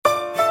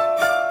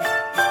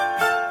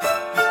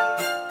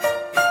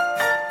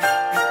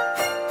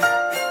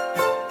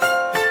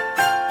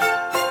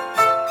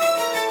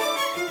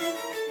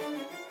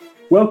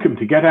Welcome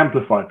to Get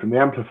Amplified from the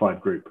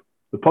Amplified Group,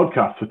 the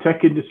podcast for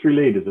tech industry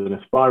leaders and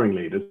aspiring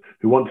leaders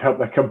who want to help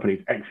their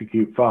companies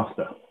execute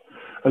faster.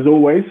 As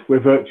always, we're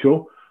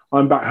virtual.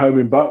 I'm back home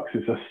in Bucks.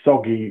 It's a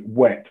soggy,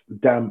 wet,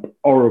 damp,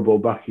 horrible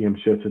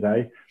Buckinghamshire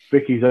today.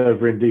 Vicky's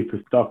over in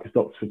deepest, darkest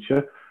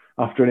Oxfordshire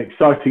after an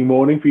exciting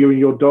morning for you and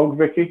your dog,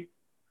 Vicky.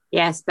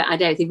 Yes, but I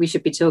don't think we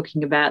should be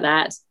talking about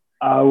that.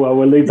 Oh, well,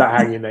 we'll leave that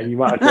hanging then. You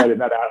might have to edit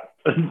that out.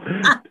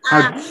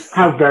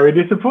 how very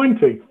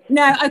disappointing.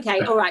 No,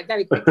 okay, all right,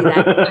 very quickly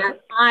then.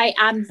 I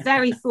am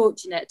very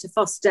fortunate to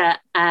foster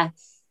a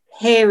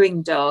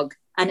hearing dog,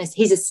 and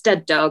he's a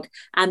stud dog,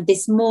 and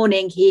this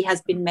morning he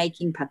has been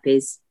making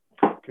puppies.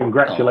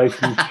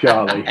 Congratulations,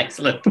 Charlie.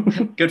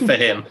 Excellent. Good for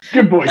him.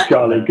 Good boy,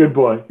 Charlie. Good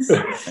boy.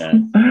 Yeah.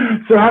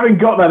 So having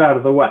got that out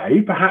of the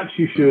way, perhaps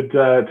you should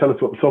tell us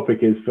what the topic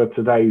is for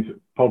today's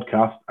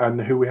podcast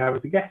and who we have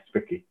as a guest,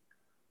 Vicky.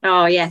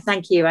 Oh, yeah,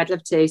 thank you. I'd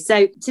love to.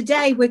 So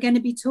today we're going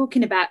to be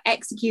talking about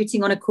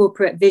executing on a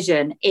corporate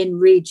vision in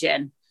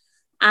region.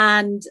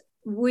 And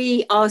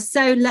we are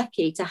so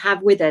lucky to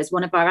have with us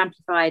one of our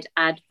Amplified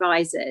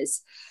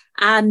advisors.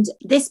 And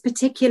this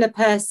particular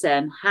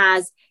person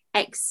has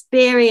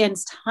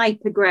experienced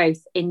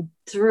hypergrowth in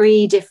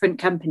 3 different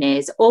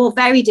companies, all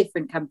very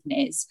different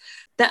companies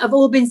that have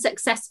all been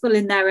successful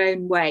in their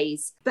own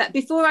ways. But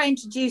before I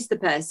introduce the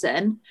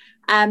person,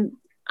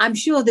 I'm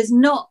sure there's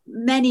not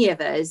many of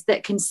us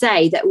that can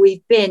say that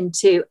we've been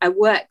to a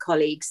work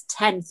colleague's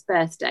 10th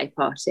birthday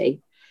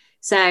party.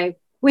 So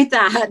with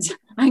that,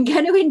 I'm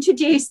going to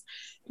introduce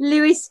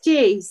Lewis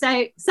G.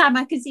 So Sam,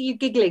 I can see you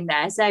giggling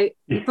there. So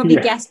you probably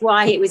guessed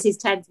why it was his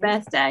 10th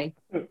birthday.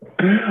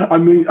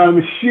 I'm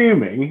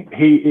assuming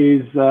he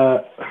is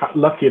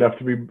lucky enough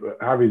to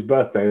have his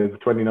birthday on the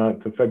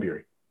 29th of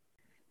February.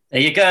 There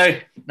you go.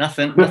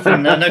 Nothing.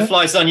 No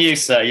flies on you,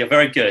 sir. You're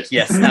very good.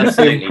 Yes,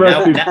 absolutely.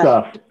 Impressive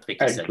stuff.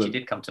 Vicky said you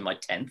did come to my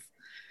 10th.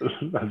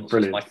 That's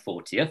brilliant. My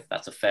 40th.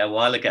 That's a fair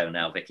while ago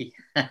now, Vicky.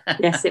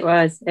 Yes, it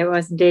was. It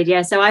was indeed.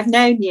 Yeah. So I've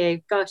known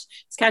you. Gosh,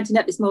 I was counting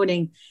up this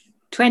morning.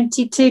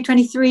 22,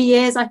 23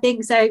 years, I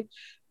think. So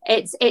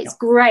it's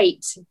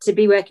great to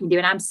be working with you.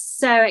 And I'm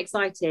so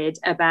excited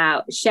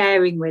about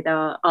sharing with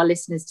our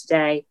listeners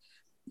today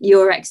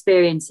your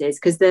experiences,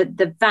 because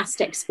the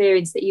vast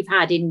experience that you've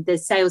had in the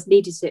sales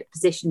leadership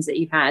positions that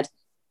you've had,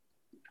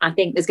 I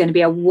think there's going to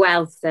be a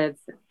wealth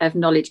of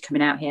knowledge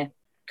coming out here.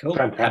 Cool.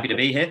 Fantastic. Happy to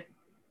be here.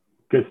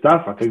 Good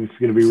stuff. I think this is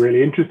going to be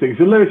really interesting.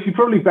 So Lewis, you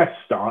probably best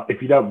start,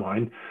 if you don't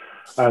mind,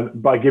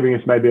 by giving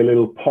us maybe a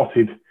little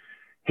potted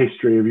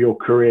history of your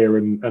career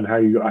and how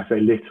you got, I say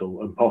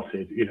little and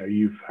potted,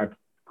 you've had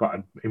quite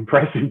an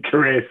impressive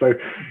career, so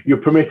you're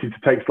permitted to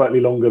take slightly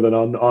longer than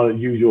our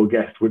usual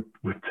guest would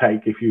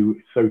take if you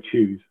so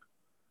choose.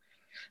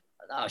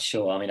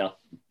 Sure. I mean, I'll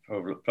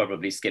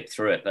probably skip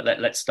through it, but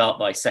let's start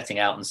by setting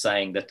out and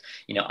saying that,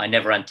 I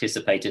never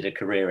anticipated a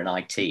career in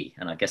IT.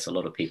 And I guess a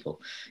lot of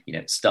people,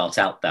 start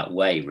out that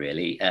way,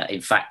 really.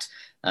 In fact,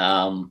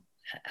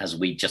 as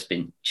we've just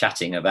been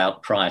chatting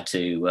about prior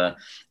to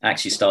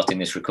actually starting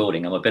this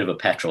recording, I'm a bit of a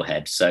petrol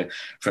head. So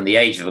from the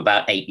age of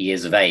about 8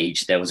 years of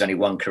age, there was only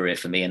one career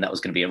for me, and that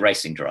was going to be a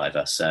racing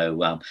driver.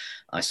 So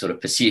I sort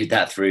of pursued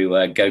that through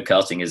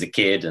go-karting as a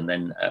kid, and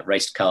then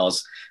raced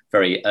cars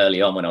very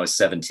early on when I was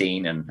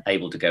 17 and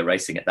able to go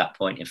racing at that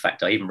point. In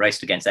fact, I even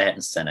raced against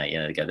Ayrton Senna.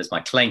 There's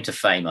my claim to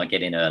fame. I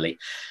get in early.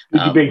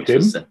 Did you beat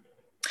him?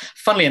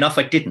 Funnily enough,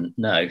 I didn't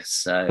know.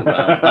 So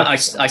I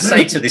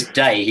say to this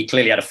day, he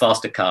clearly had a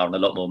faster car and a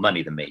lot more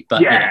money than me.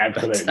 But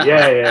absolutely.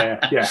 Yeah.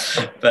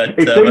 But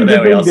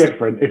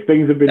if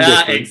things have been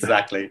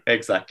different,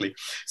 exactly.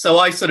 So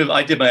I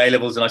did my A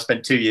levels, and I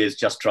spent 2 years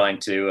just trying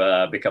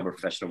to become a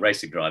professional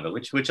racing driver,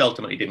 which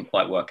ultimately didn't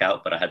quite work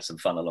out, but I had some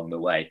fun along the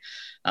way.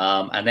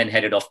 And then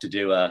headed off to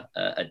do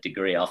a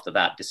degree after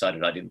that.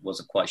 Decided I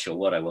wasn't quite sure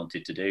what I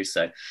wanted to do,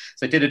 so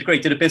did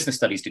a business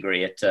studies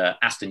degree at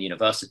Aston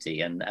University,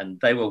 and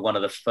they were one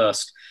of the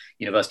first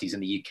universities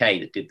in the UK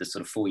that did the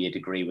sort of 4-year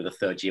degree with a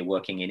 3rd year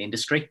working in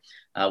industry,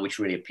 which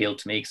really appealed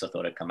to me because I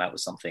thought I'd come out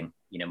with something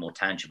more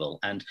tangible.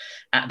 And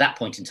at that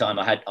point in time,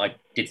 I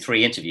did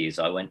 3 interviews.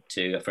 I went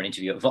for an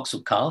interview at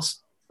Vauxhall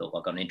Cars. Thought,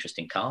 well, I've got an interest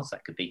in cars.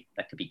 That could be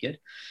good.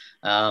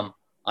 I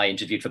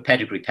interviewed for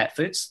Pedigree Pet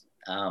Foods.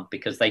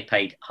 Because they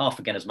paid half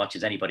again as much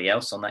as anybody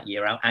else on that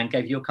year out and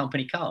gave you a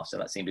company car. So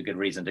that seemed a good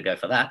reason to go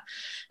for that.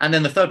 And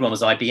then the third one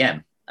was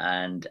IBM.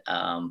 And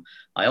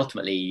I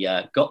ultimately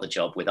got the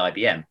job with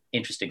IBM.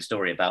 Interesting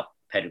story about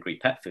Pedigree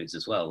Pet Foods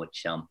as well,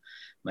 which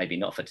maybe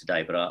not for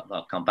today, but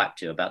I'll come back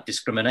to about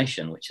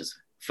discrimination, which is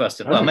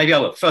first and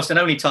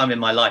only time in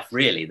my life,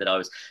 really, that I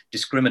was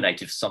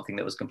discriminated for something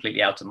that was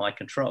completely out of my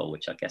control,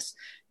 which I guess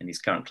in these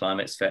current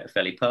climates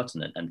fairly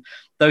pertinent. And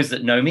those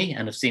that know me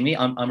and have seen me,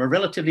 I'm a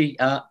relatively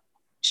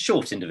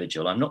short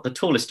individual. I'm not the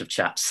tallest of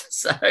chaps.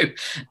 So,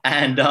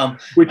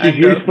 which is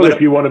useful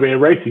if you want to be a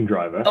racing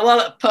driver.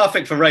 Well,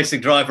 perfect for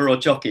racing driver or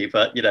jockey,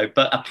 but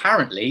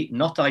apparently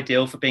not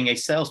ideal for being a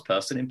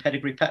salesperson in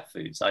Pedigree Pet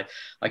Foods.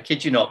 I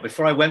kid you not.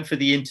 Before I went for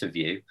the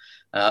interview,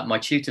 my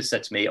tutor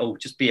said to me, "Oh,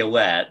 just be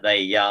aware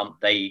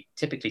they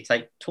typically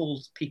take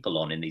tall people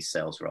on in these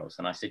sales roles."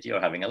 And I said,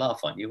 "You're having a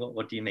laugh, aren't you?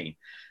 What do you mean?"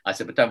 I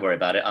said, "But don't worry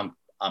about it.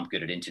 I'm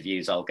good at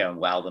interviews. I'll go and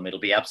wow them. It'll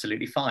be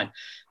absolutely fine."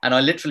 And I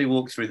literally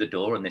walked through the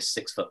door, and this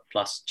 6-foot+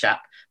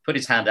 chap put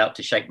his hand out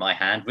to shake my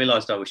hand,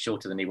 realized I was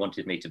shorter than he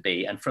wanted me to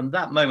be. And from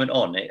that moment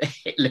on,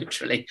 it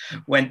literally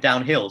went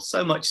downhill,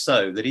 so much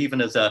so that even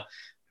as a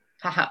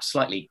perhaps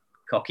slightly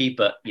cocky,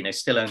 but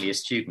still only a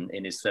student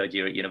in his third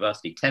year at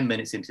university, 10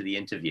 minutes into the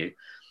interview,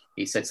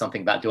 he said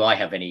something about, "Do I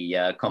have any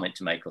comment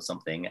to make or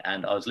something?"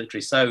 And I was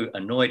literally so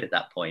annoyed at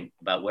that point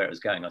about where it was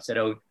going. I said,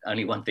 "Oh,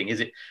 only one thing.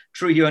 Is it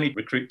true you only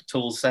recruit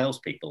tall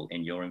salespeople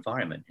in your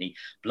environment?" And he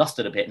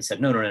blustered a bit and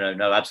said,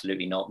 No,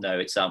 absolutely not. No,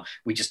 it's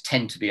we just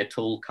tend to be a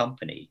tall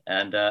company."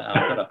 And I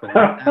got up and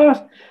went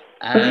out.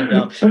 And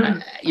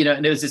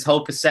and there was this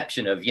whole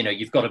perception of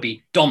you've got to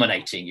be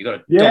dominating, you've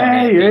got to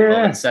dominate people,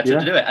 etc.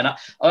 to do it. And I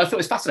thought it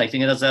was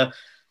fascinating. And as a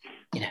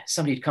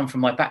somebody who'd come from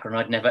my background,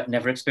 I'd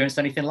never experienced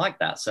anything like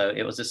that. So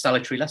it was a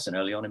salutary lesson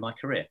early on in my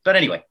career. But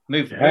anyway,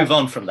 move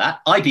on from that.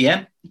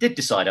 IBM did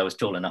decide I was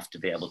tall enough to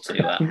be able to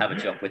have a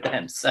job with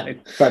them. So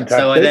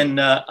I then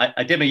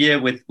I did a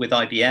year with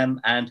IBM,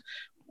 and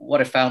what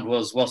I found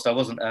was, whilst I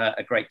wasn't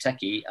a great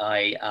techie,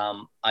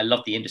 I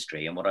loved the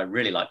industry, and what I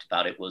really liked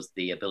about it was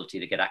the ability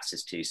to get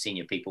access to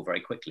senior people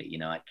very quickly.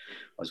 I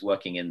was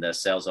working in the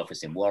sales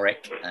office in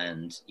Warwick,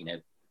 and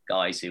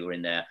guys who were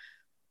in their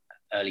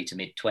early to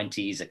mid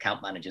 20s,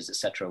 account managers,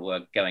 etc.,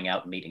 were going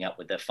out and meeting up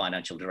with the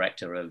financial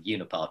director of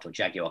Unipart or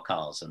Jaguar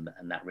Cars, and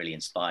that really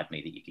inspired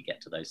me that you could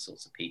get to those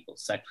sorts of people.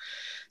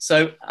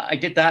 So I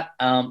did that.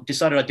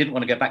 Decided I didn't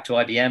want to go back to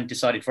IBM.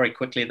 Decided very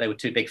quickly they were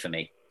too big for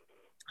me.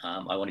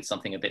 I wanted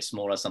something a bit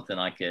smaller, something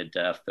I could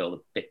feel a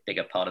bit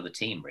bigger part of the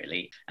team,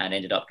 really, and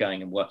ended up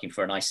going and working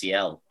for an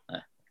ICL.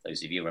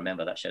 Those of you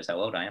remember, that shows how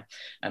old I am,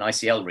 an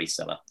ICL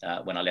reseller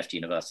when I left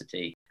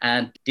university,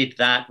 and did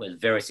that with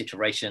various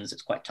iterations.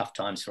 It's quite tough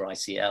times for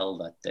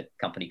ICL. The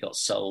company got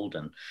sold,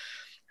 and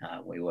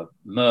we were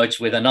merged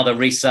with another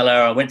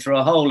reseller. I went through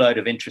a whole load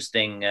of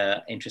interesting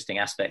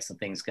aspects and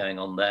things going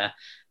on there.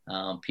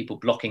 People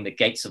blocking the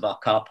gates of our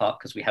car park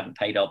because we hadn't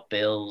paid our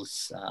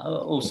bills,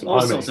 all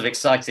sorts of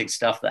exciting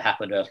stuff that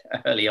happened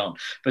early on,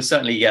 but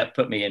certainly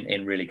put me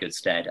in really good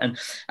stead.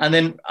 And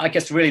then I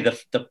guess really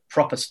the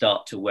proper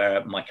start to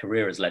where my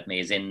career has led me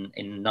is in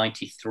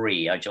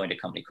 93, I joined a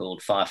company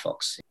called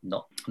Firefox,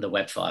 not the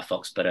web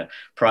Firefox, but a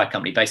prior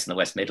company based in the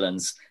West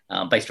Midlands,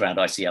 based around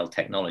ICL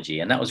technology.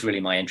 And that was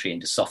really my entry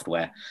into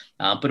software,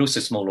 but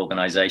also small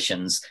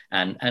organizations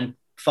and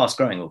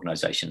fast-growing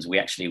organizations. We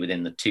actually,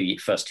 within the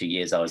first 2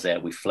 years I was there,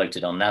 we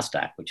floated on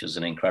NASDAQ, which was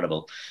an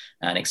incredible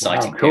and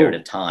exciting period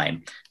of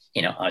time.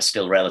 I was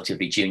still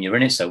relatively junior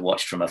in it, so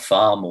watched from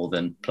afar more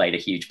than played a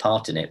huge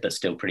part in it, but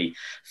still pretty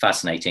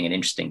fascinating and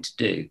interesting to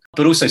do.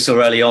 But also saw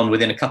early on,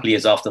 within a couple of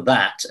years after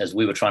that, as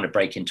we were trying to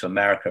break into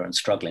America and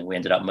struggling, we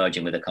ended up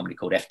merging with a company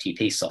called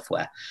FTP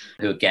Software,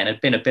 who again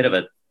had been a bit of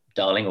a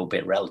darling,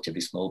 albeit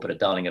relatively small, but a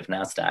darling of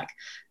NASDAQ.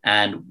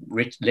 And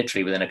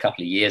literally within a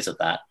couple of years of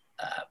that,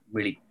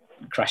 really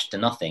crashed to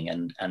nothing.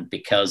 And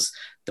because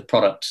the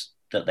product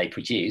that they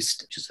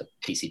produced, which is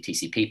a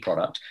PC-TCP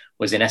product,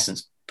 was in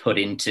essence put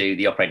into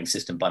the operating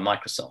system by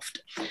Microsoft.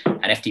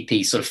 And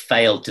FTP sort of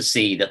failed to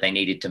see that they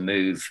needed to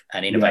move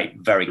and innovate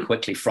very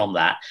quickly from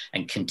that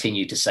and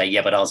continue to say,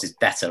 but ours is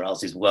better,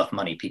 ours is worth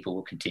money, people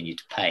will continue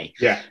to pay.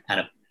 And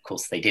of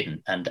course they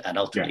didn't, and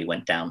ultimately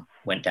went down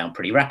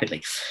pretty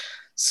rapidly.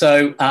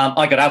 So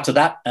I got out of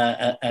that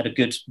at a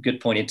good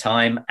point in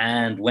time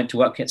and went to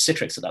work at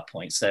Citrix at that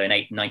point. So in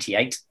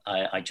 1998,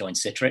 I joined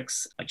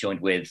Citrix. I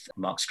joined with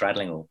Mark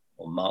Stradling,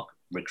 or Mark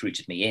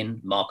recruited me in.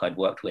 Mark I'd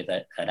worked with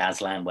at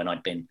Aslan when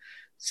I'd been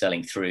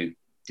selling through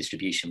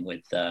distribution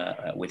with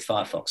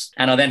Firefox.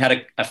 And I then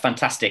had a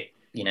fantastic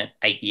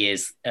 8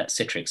 years at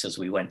Citrix as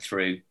we went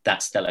through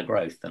that stellar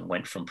growth and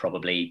went from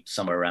probably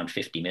somewhere around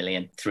 50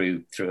 million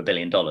through $1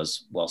 billion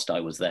whilst I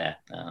was there,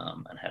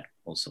 and had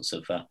all sorts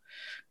of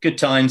good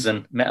times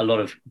and met a lot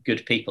of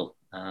good people,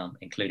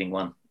 including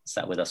one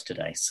sat with us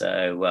today.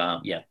 So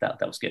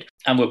that was good.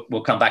 And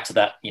we'll come back to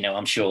that,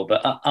 I'm sure.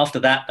 But after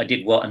that, I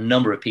did what a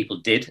number of people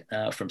did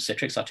from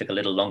Citrix. I took a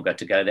little longer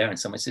to go there in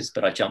some instances,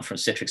 but I jumped from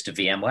Citrix to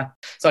VMware.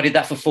 So I did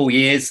that for 4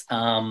 years.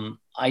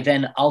 I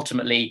then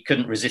ultimately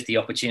couldn't resist the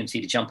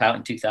opportunity to jump out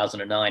in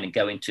 2009 and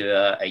go into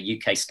a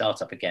UK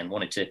startup again.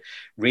 Wanted to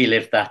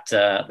relive that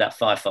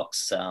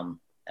Firefox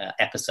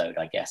episode,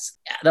 I guess.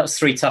 That was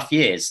 3 tough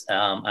years.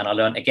 And I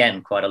learned,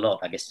 again, quite a lot.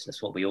 I guess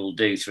that's what we all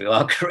do through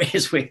our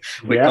careers.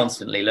 We're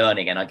constantly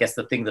learning. And I guess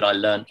the thing that I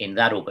learned in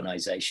that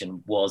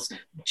organization was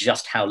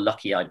just how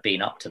lucky I'd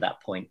been up to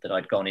that point, that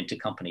I'd gone into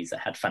companies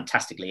that had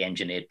fantastically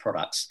engineered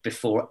products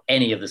before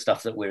any of the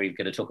stuff that we're even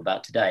going to talk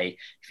about today.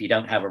 If you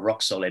don't have a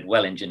rock solid,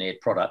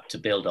 well-engineered product to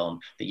build on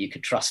that you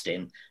could trust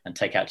in and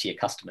take out to your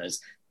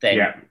customers, then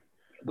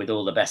with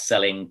all the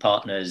best-selling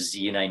partners,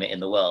 you name it,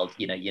 in the world,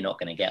 you're not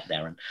going to get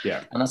there. And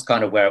that's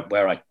kind of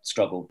where I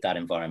struggled with that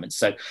environment.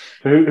 So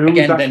who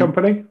was that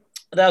company?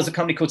 That was a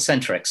company called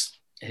Centrix,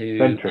 who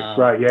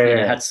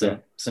had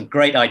some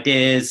great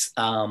ideas.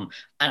 And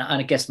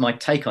I guess my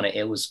take on it,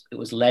 it was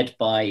led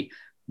by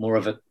more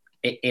of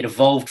it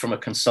evolved from a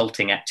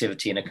consulting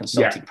activity and a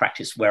consulting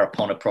practice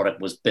whereupon a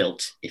product was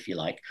built, if you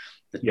like.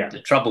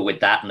 The trouble with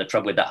that, and the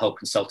trouble with that whole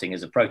consulting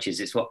as approach, is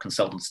it's what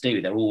consultants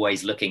do. They're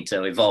always looking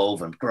to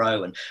evolve and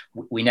grow, and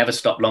we never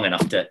stop long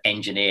enough to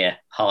engineer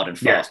hard and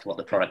fast what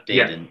the product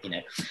did.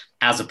 And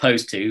as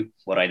opposed to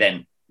what I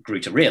then grew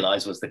to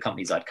realize was the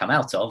companies I'd come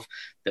out of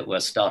that were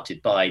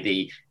started by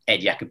the Ed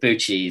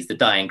Yakubuchis, the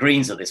Diane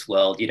Greens of this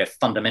world,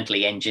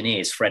 fundamentally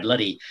engineers. Fred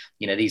Luddy,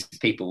 these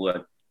people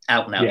were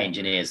out and out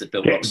engineers that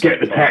built get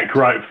the tech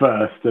right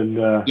first, and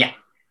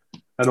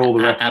all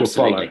the rest will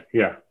follow.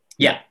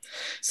 Yeah.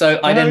 So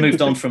I then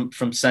moved on from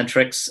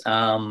Centrix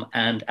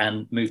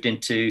and moved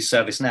into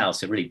ServiceNow.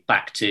 So really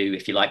back to,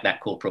 if you like,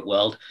 that corporate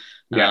world.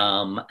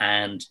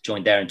 And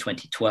joined there in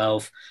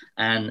 2012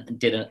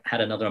 and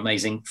had another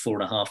amazing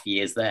 4.5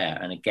 years there.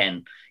 And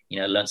again,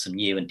 learned some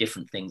new and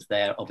different things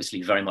there.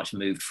 Obviously very much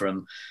moved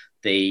from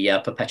the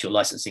perpetual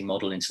licensing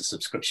model into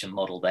subscription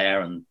model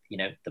there, and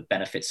the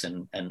benefits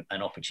and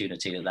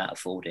opportunity that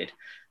afforded,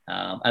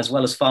 as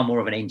well as far more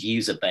of an end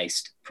user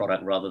based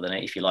product rather than,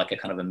 if you like, a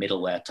kind of a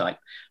middleware type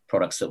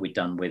products that we'd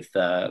done with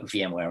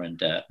VMware and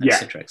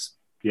Citrix.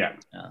 Did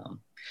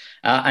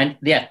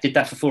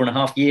that for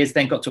 4.5 years,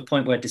 then got to a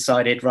point where I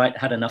decided, right,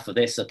 had enough of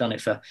this. I've done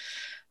it for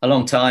a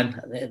long time.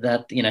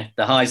 That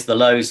the highs, the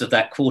lows of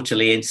that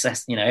quarterly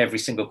incest, every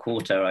single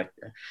quarter,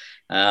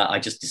 I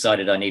just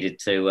decided I needed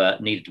to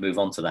move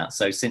on to that.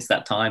 So since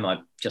that time,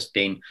 I've just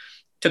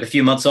took a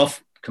few months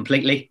off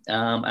completely,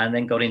 and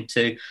then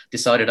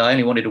decided I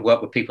only wanted to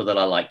work with people that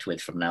I liked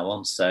with from now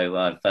on. So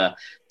I've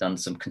done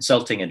some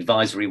consulting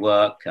advisory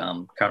work.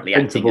 Currently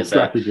acting as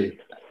strategy.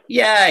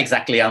 Yeah,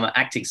 exactly. I'm an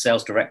acting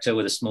sales director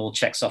with a small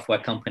Czech software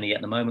company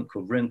at the moment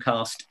called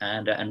Runecast,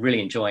 and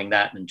really enjoying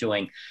that,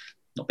 enjoying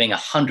not being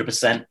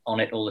 100% on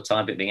it all the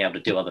time, but being able to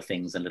do other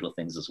things and little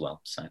things as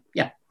well. So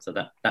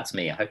that's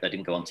me. I hope that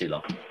didn't go on too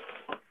long.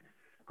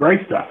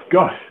 Great stuff.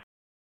 Gosh.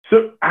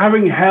 So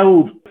having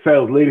held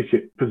sales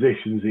leadership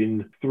positions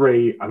in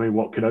 3,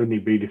 what can only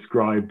be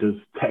described as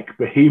tech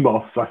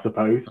behemoths, I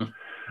suppose,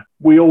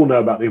 we all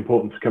know about the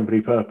importance of company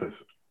purpose.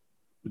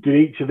 Did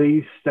each of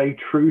these stay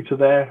true to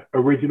their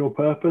original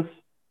purpose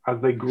as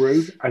they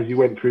grew, as you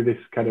went through this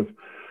kind of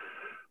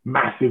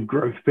massive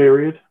growth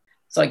period?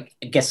 So I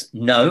guess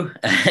no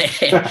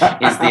is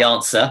the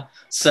answer.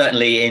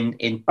 Certainly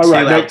in 2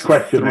 out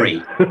of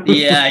 3.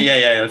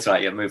 Yeah, that's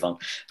right. Yeah, move on.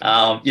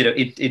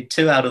 In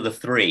 2 out of the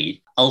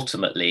 3,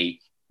 ultimately,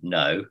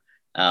 no.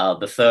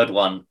 The third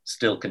one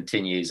still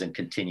continues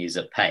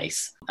at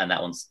pace, and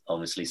that one's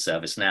obviously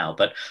ServiceNow.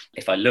 But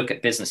if I look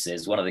at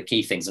businesses, one of the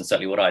key things, and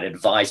certainly what I'd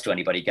advise to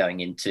anybody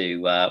going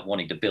into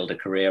wanting to build a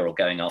career or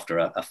going after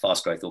a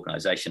fast growth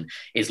organization,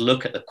 is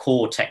look at the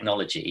core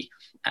technology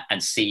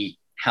and see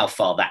how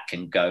far that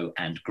can go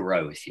and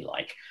grow, if you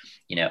like.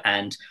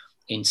 And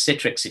in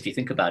Citrix, if you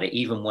think about it,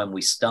 even when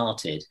we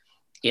started,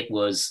 it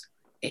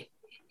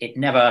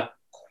never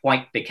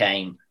quite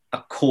became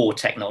a core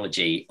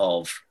technology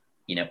of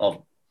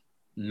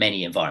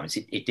many environments.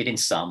 It did in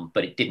some,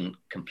 but it didn't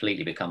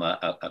completely become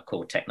a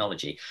core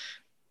technology.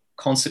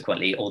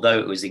 Consequently, although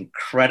it was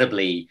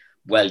incredibly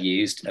well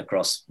used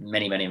across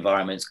many, many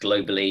environments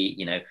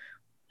globally,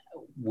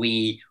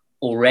 we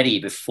already,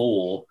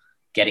 before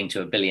getting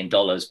to $1 billion,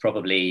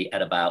 probably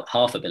at about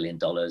 $500 million,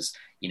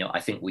 I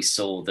think we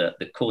saw that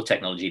the core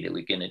technology that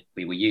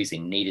we were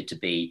using needed to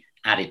be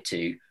added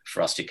to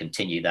for us to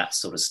continue that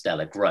sort of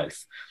stellar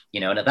growth.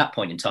 And at that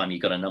point in time,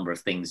 you've got a number of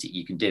things that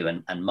you can do.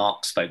 And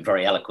Mark spoke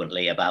very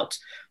eloquently about,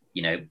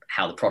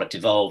 how the product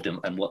evolved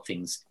and what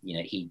things,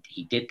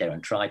 he did there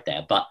and tried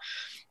there. But,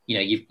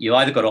 you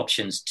either got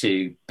options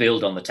to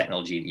build on the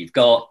technology that you've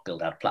got,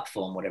 build out a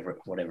platform,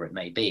 whatever it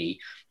may be,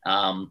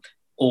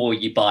 or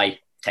you buy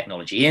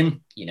technology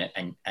in,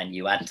 and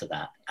you add to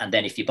that. And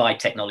then if you buy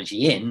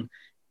technology in,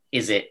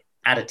 is it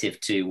additive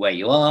to where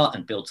you are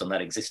and builds on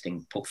that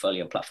existing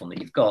portfolio platform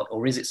that you've got,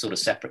 or is it sort of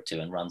separate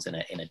to and runs in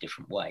a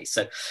different way?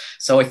 So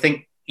I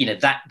think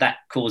that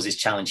causes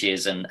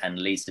challenges and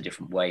leads to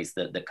different ways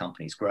that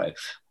companies grow.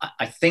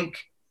 I think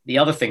the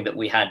other thing that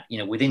we had,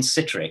 within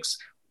Citrix,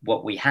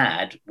 what we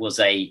had was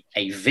a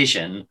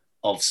vision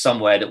of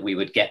somewhere that we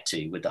would get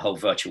to with the whole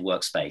virtual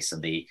workspace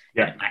and the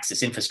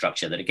access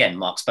infrastructure that, again,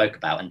 Mark spoke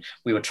about. And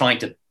we were trying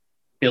to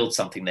build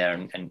something there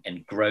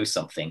and grow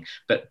something.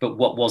 But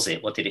what was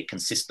it? What did it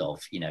consist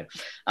of?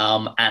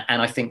 And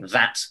I think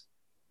that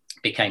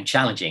became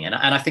challenging. And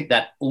I think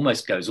that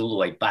almost goes all the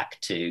way back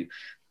to,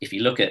 if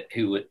you look at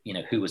who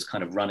was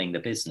kind of running the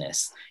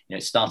business,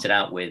 it started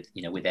out with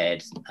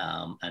Ed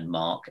and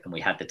Mark, and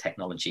we had the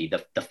technology,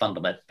 the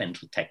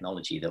fundamental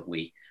technology that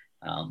we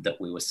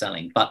were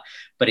selling. But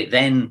it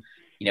then,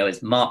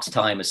 as Mark's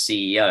time as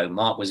CEO,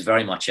 Mark was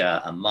very much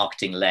a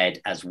marketing led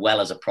as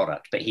well as a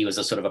product, but he was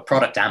a sort of a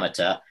product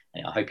amateur.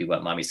 I hope he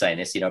won't mind me saying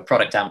this,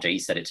 product amateur. He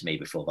said it to me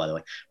before, by the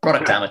way,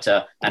 product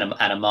amateur and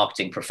a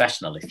marketing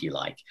professional, if you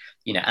like,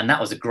 and that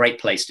was a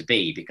great place to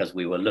be, because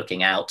we were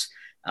looking out,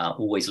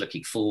 always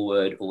looking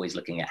forward, always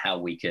looking at how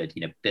we could,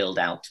 build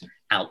out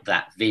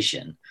that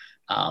vision.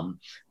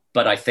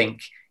 But I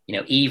think,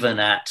 even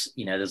at,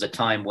 there's a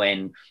time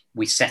when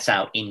we set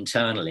out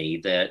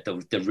internally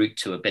the route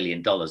to $1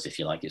 billion, if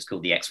you like. It's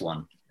called the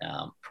X1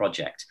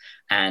 project.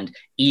 And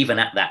even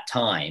at that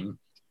time,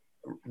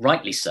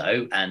 rightly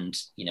so, and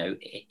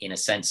in a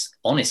sense,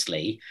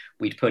 honestly,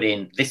 we'd put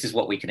in, this is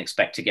what we can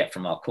expect to get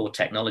from our core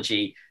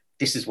technology.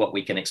 This is what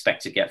we can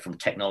expect to get from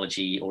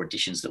technology or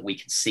additions that we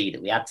can see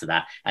that we add to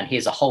that. And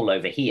here's a hole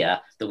over here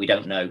that we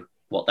don't know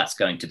what that's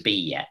going to be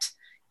yet.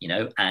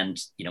 And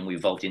we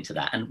evolved into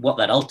that. And what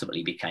that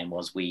ultimately became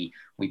was we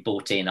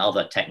brought in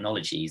other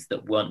technologies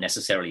that weren't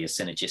necessarily as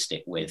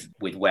synergistic with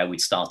where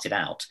we'd started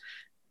out.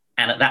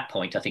 And at that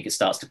point, I think it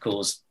starts to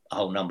cause a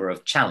whole number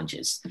of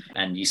challenges,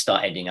 and you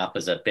start ending up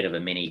as a bit of a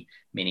mini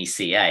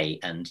CA.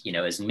 And,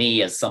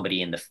 as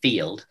somebody in the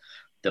field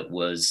that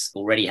was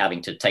already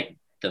having to take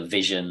the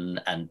vision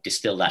and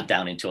distill that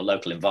down into a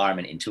local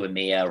environment, into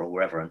EMEA or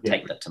wherever, and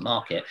take that to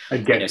market,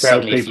 and get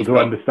salespeople to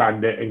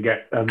understand it,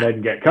 and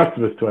then get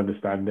customers to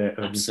understand it.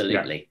 And,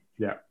 absolutely,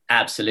 yeah,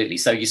 absolutely.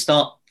 So you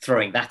start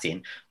throwing that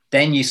in,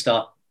 then you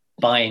start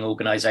buying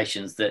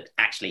organizations that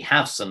actually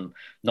have some,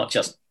 not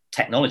just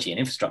technology and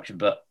infrastructure,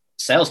 but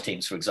sales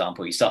teams, for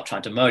example. You start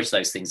trying to merge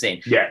those things in.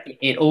 Yeah,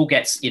 it all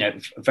gets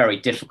very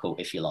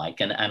difficult, if you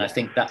like, and I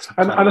think that's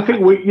and I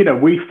think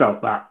we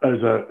felt that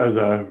as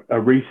a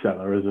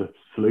reseller, as a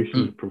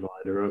solutions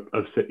provider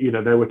of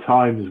there were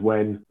times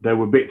when there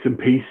were bits and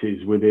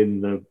pieces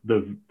within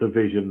the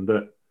vision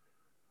that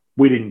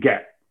we didn't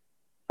get.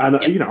 And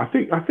I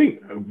think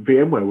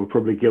VMware were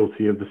probably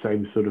guilty of the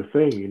same sort of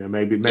thing.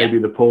 Maybe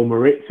the Paul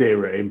Maritz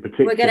era in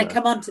particular. We're going to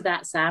come on to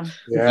that, Sam.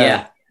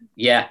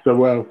 Yeah.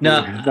 So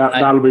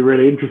that'll be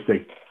really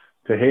interesting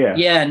to hear.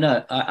 Yeah,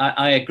 no,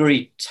 I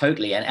agree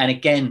totally. And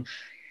again,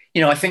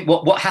 I think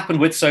what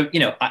happened with, so,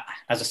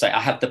 as I say, I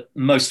have the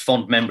most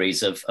fond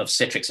memories of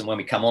Citrix. And when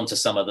we come on to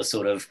some of the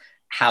sort of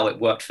how it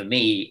worked for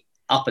me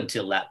up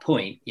until that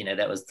point,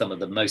 that was some of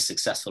the most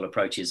successful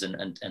approaches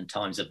and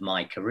times of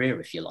my career,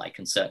 if you like,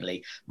 and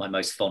certainly my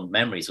most fond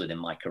memories within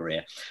my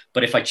career.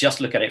 But if I just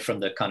look at it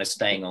from the kind of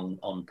staying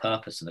on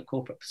purpose and the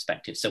corporate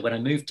perspective, so when I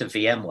moved to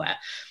VMware,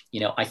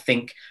 I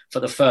think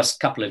for the first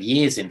couple of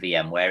years in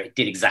VMware, it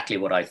did exactly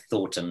what I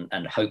thought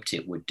and hoped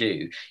it would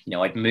do.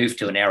 I'd moved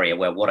to an area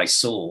where what I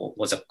saw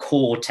was a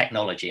core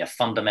technology, a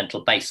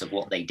fundamental base of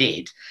what they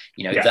did,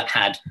 that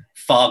had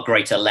far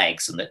greater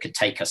legs and that could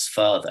take us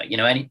further,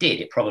 and it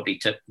did. It probably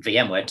took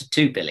VMware to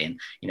 2 billion,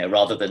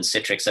 rather than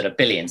Citrix at 1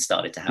 billion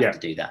started to have to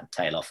do that and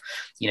tail off,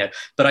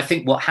 But I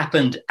think what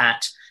happened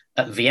at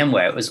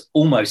VMware, it was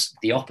almost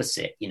the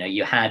opposite.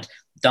 You had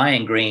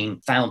Diane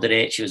Green founded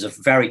it. She was a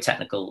very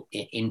technical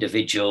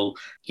individual.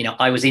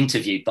 I was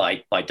interviewed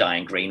by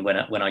Diane Green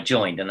when I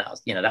joined, and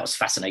that was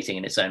fascinating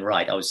in its own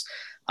right. I was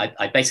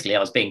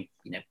being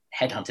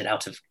headhunted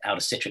out of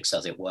Citrix,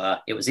 as it were.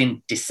 It was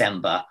in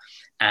December,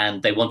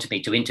 and they wanted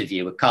me to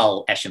interview with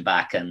Carl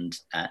Eschenbach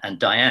and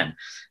Diane.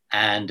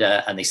 And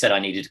they said I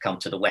needed to come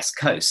to the West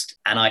Coast.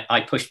 And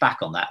I pushed back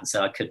on that and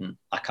said,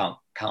 I can't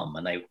come.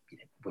 And they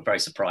were very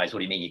surprised. What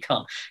do you mean you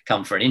can't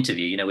come for an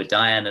interview, with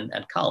Diane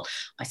and Carl?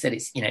 I said,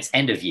 it's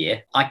end of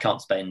year. I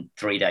can't spend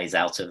 3 days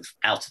out of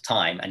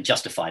time and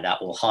justify that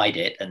or hide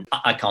it. And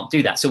I can't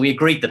do that. So we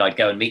agreed that I'd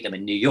go and meet them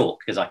in New York,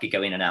 because I could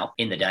go in and out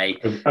in the day.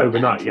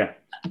 Overnight,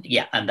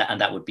 and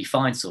that would be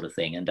fine, sort of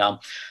thing. And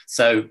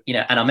so,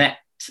 and I met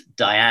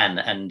Diane,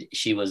 and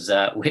she was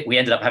we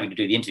ended up having to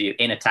do the interview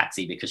in a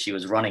taxi because she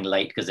was running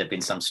late because there'd been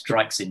some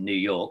strikes in New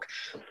York,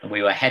 and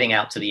we were heading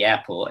out to the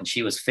airport, and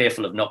she was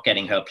fearful of not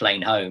getting her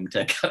plane home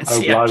to go and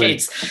see her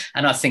kids.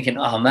 And I was thinking,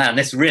 oh man,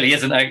 this really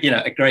isn't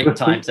a great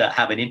time to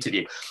have an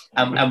interview.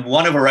 And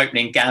one of her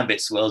opening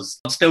gambits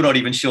was, I'm still not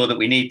even sure that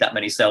we need that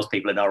many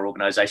salespeople in our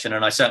organization,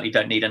 and I certainly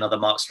don't need another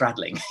Mark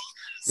Stradling.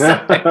 So,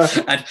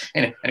 and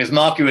it was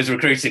Mark who was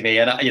recruiting me,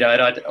 and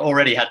I'd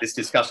already had this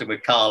discussion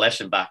with Carl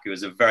Eschenbach, who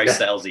was a very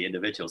salesy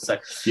individual. So,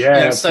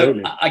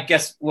 so I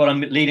guess what I'm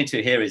leading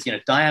to here is,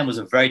 Diane was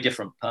a very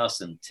different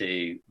person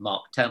to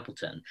Mark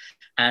Templeton,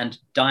 and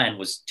Diane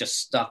was just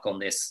stuck on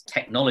this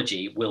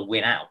technology will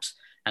win out.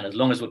 And as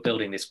long as we're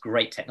building this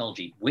great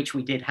technology, which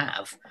we did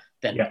have,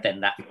 then that,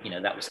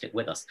 that will stick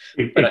with us.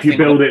 If you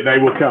build it, they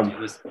will come.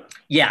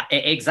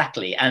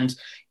 Exactly. And,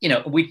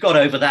 we've got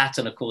over that.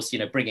 And of course,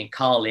 bringing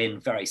Carl in,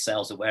 very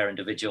sales aware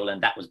individual,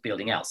 and that was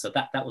building out. So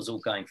that was all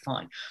going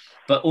fine.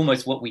 But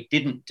almost what we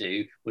didn't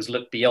do was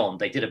look beyond.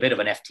 They did a bit of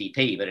an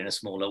FTP, but in a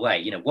smaller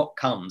way. What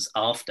comes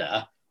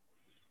after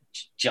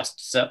just,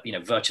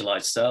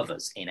 virtualized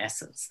servers in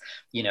essence,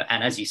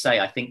 and as you say,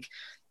 I think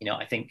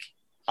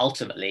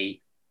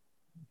ultimately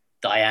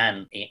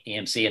Diane,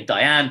 EMC and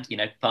Diane,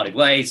 parted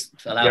ways,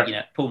 fell out,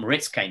 Paul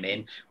Moritz came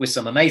in with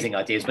some amazing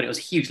ideas, but it was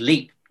a huge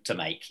leap to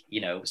make,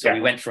 so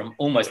we went from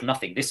almost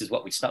nothing. This is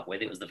what we stuck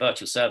with. It was the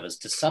virtual servers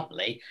to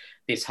suddenly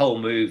this whole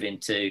move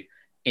into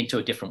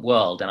a different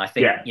world. And I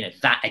think,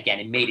 that again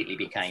immediately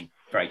became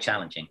very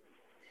challenging.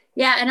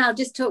 Yeah, and I'll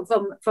just talk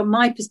from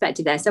my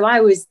perspective there. So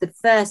I was the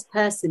first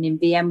person in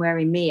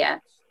VMware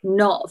EMEA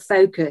not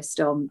focused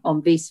on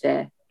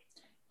vSphere.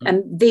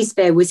 And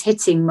vSphere was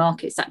hitting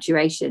market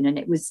saturation, and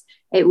it was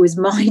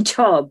my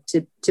job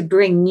to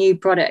bring new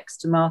products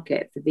to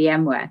market for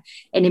VMware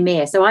in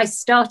EMEA. So I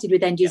started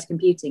with end user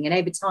computing, and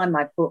over time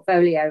my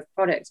portfolio of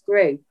products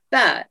grew.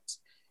 But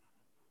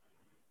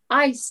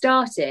I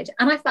started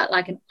and I felt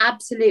like an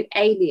absolute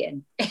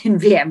alien in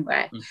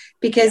VMware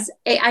because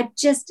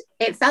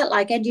it felt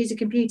like end user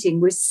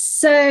computing was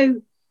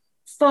so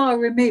far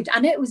removed. I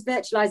know it was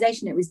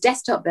virtualization, it was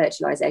desktop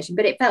virtualization,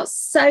 but it felt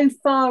so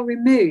far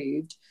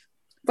removed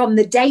from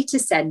the data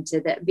center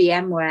that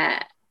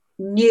VMware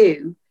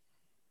knew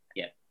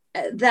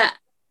that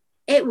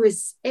it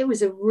was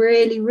a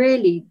really,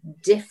 really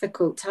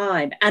difficult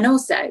time. And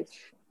also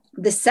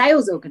the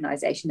sales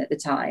organization at the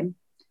time,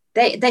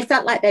 they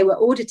felt like they were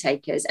order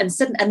takers and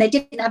they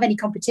didn't have any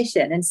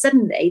competition. And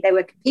suddenly they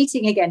were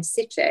competing against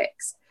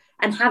Citrix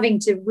and having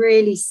to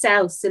really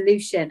sell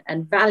solution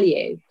and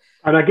value.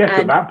 And I guess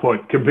at that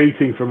point,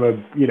 competing from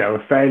a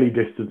fairly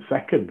distant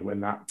second when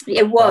that...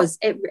 It was.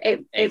 It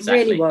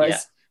really was. Yeah.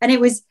 And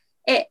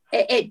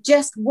it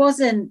just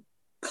wasn't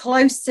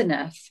close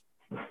enough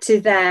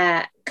to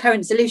their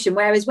current solution.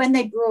 Whereas when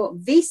they brought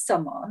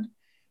vSOM on,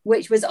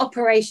 which was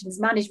operations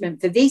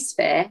management for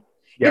vSphere,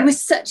 it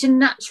was such a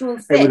natural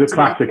fit. It was a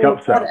classic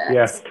upsell.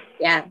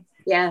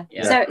 Yeah.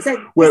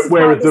 So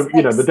whereas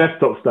the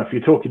desktop stuff,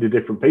 you're talking to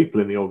different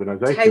people in the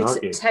organization,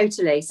 aren't you?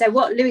 Totally. So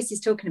what Lewis is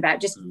talking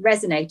about just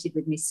resonated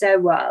with me so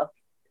well.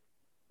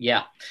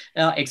 Yeah,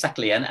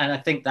 exactly. And I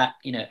think that,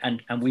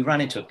 and we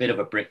ran into a bit of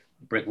a brick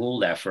wall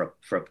there for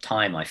a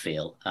time, I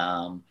feel.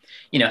 And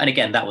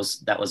again, that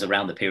was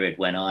around the period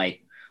when I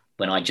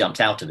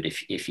jumped out of it,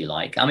 if you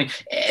like. I mean,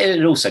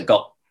 it also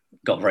got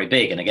very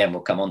big. And again,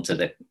 we'll come on to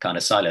the kind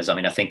of silos. I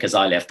mean, I think as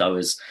I left, I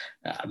was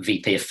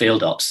VP of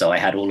Field Ops. So I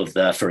had all of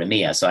for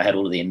EMEA. So I had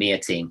all of the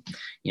EMEA team,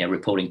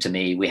 reporting to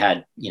me. We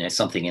had,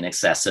 something in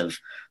excess of,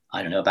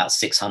 I don't know, about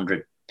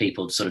 600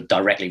 people sort of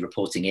directly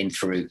reporting in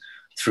through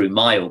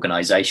my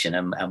organization.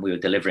 And we were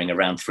delivering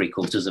around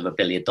 $750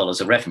 million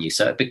of revenue.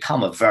 So it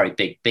become a very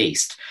big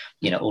beast,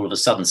 all of a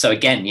sudden. So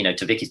again,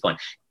 to Vicky's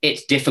point,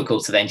 it's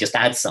difficult to then just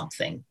add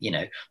something,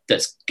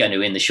 that's going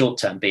to, in the short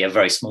term, be a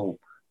very small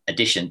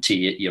addition to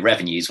your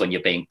revenues when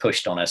you're being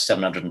pushed on a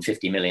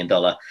 $750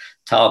 million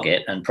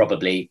target, and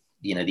probably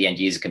the end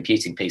user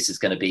computing piece is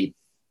going to be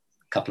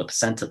a couple of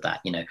percent of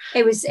that.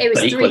 It was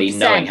but equally 3%.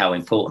 Knowing how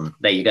important.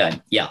 There you go.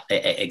 Yeah,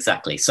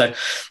 exactly. So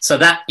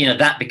that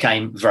that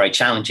became very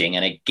challenging.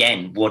 And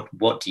again,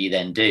 what do you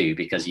then do,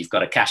 because you've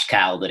got a cash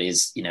cow that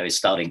is is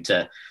starting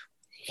to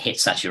hit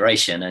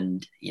saturation,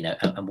 and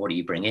and what do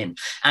you bring in?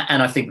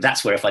 And I think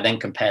that's where, if I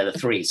then compare the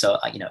three, so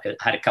it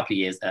had a couple of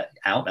years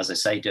out, as I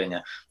say, doing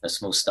a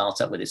small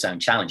startup with its own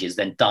challenges,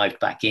 then dived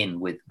back in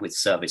with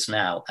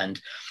ServiceNow,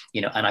 and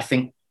and I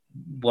think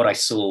what I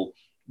saw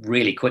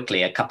really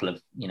quickly, a couple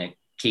of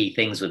key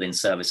things within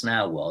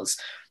ServiceNow was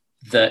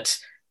that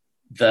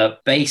the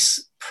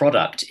base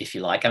product, if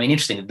you like, I mean,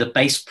 interesting, the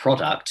base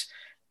product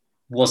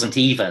wasn't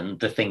even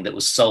the thing that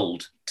was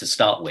sold to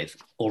start with,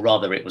 or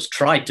rather it was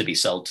tried to be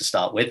sold to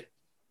start with,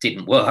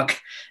 didn't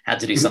work, had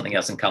to do something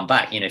else and come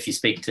back. If you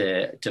speak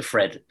to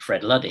Fred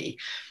Luddy,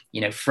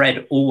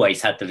 Fred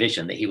always had the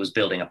vision that he was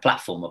building a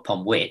platform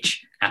upon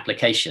which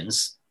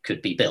applications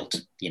could be built,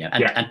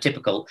 and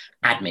typical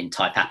admin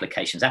type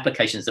applications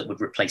that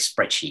would replace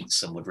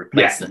spreadsheets and would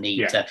replace the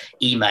need to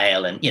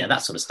email and,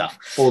 that sort of stuff.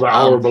 All that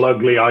horrible,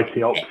 ugly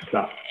IT ops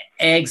stuff.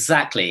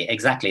 Exactly.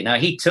 Now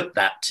he took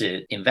that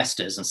to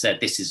investors and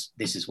said, this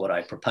is what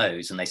I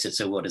propose. And they said,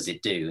 so what does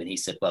it do? And he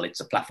said, well,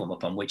 it's a platform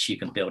upon which you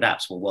can build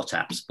apps. Well, what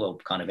apps? Well,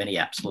 kind of any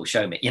apps will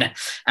show me,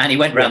 and he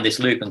went around this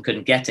loop and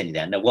couldn't get any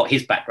there. Now, what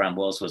his background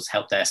was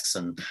help desks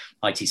and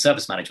IT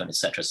service management,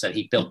 etc. So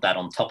he built that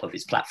on top of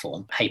his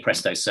platform. Hey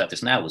presto,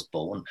 ServiceNow was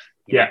born.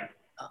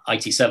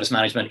 IT service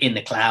management in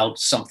the cloud,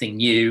 something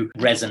new,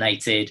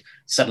 resonated,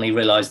 suddenly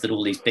realized that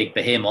all these big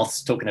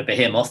behemoths, talking of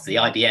behemoths, the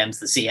IBMs,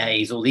 the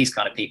CAs, all these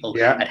kind of people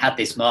had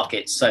this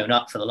market sewn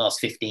up for the last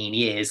 15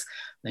 years.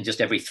 And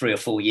just every 3 or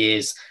 4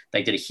 years,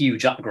 they did a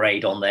huge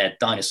upgrade on their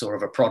dinosaur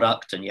of a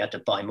product, and you had to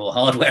buy more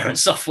hardware and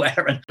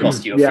software and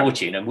cost you a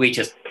fortune. And we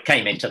just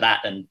came into that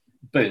and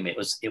boom, it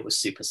was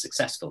super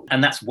successful.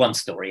 And that's one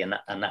story, and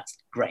that's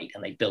great.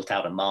 And they built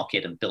out a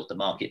market and built the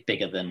market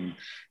bigger than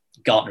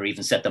Gartner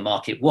even said the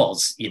market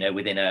was,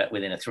 within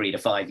a 3 to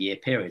 5 year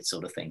period,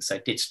 sort of thing. So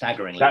it did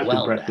staggeringly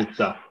well. That's impressive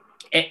stuff.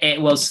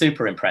 It was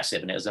super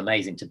impressive, and it was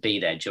amazing to be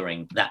there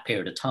during that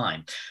period of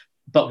time.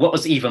 But what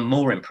was even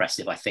more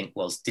impressive, I think,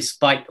 was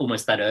despite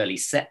almost that early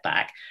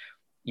setback,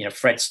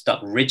 Fred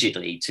stuck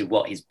rigidly to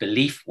what his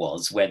belief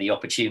was, where the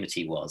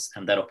opportunity was.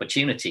 And that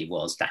opportunity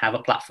was to have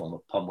a platform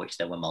upon which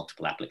there were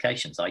multiple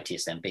applications,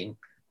 ITSM being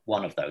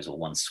one of those, or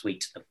one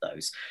suite of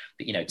those.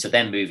 But, to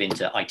then move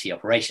into IT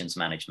operations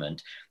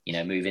management,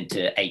 move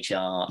into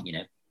HR,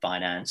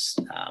 finance,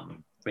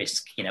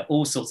 risk,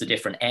 all sorts of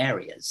different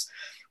areas,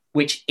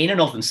 which in and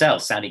of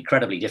themselves sound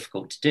incredibly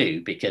difficult to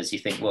do, because you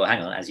think, well,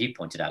 hang on, as you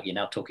pointed out, you're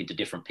now talking to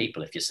different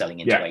people. If you're selling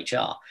into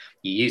HR,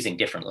 you're using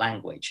different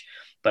language.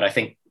 But I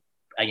think,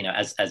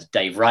 as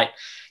Dave Wright,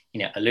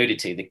 alluded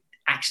to,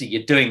 actually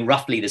you're doing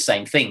roughly the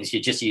same things.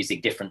 You're just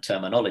using different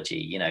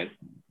terminology.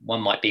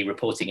 One might be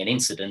reporting an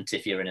incident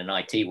if you're in an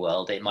IT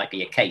world. It might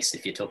be a case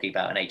if you're talking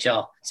about an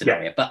HR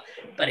scenario. But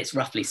it's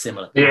roughly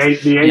similar. The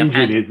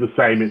engine is the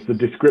same. It's the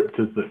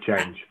descriptors that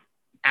change.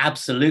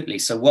 Absolutely.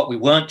 So what we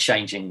weren't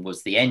changing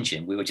was the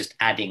engine. We were just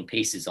adding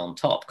pieces on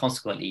top.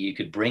 Consequently, you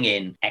could bring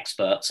in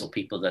experts or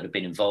people that have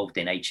been involved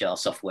in HR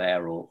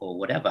software or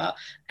whatever,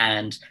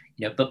 and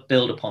but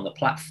build upon the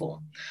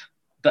platform.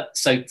 But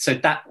so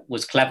that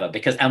was clever,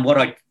 because, and what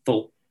I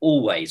thought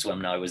always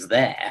when I was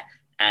there,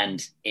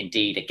 and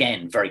indeed,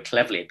 again, very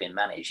cleverly had been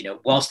managed,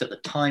 whilst at the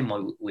time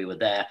we were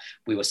there,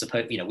 we were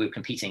we were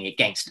competing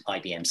against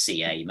IBM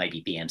CA,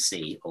 maybe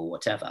BMC or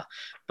whatever,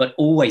 but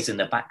always in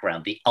the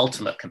background, the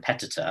ultimate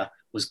competitor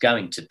was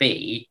going to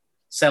be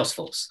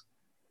Salesforce,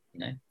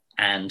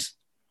 and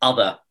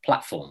other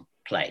platform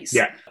plays.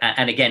 Yeah.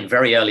 And again,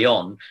 very early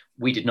on,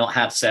 we did not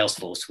have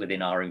Salesforce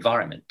within our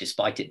environment,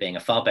 despite it being a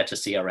far better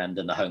CRM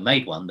than the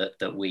homemade one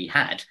that we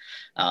had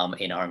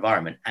in our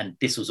environment. And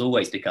this was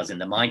always because in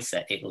the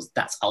mindset,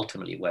 that's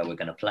ultimately where we're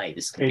going to play.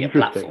 This is going to be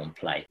a platform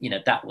play.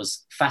 That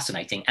was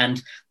fascinating.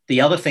 And the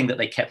other thing that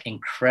they kept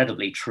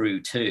incredibly true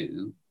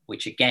to,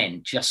 which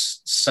again,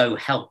 just so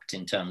helped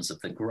in terms of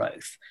the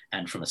growth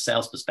and from a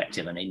sales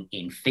perspective and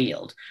in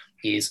field,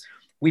 is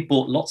we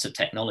bought lots of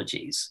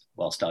technologies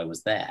whilst I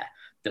was there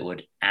that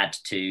would add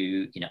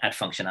to, add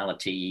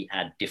functionality,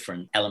 add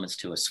different elements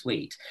to a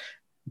suite.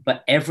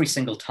 But every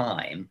single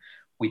time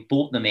we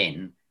bought them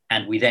in,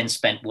 and we then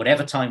spent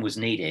whatever time was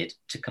needed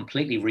to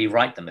completely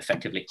rewrite them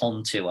effectively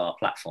onto our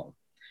platform.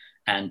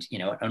 And,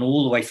 and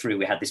all the way through,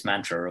 we had this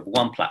mantra of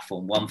one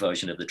platform, one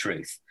version of the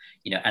truth,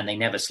 and they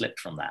never slipped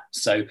from that.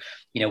 So,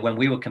 when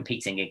we were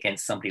competing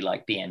against somebody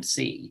like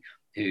BMC,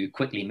 who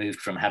quickly moved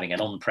from having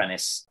an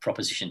on-premise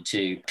proposition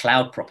to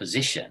cloud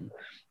proposition,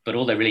 but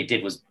all they really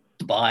did was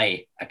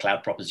buy a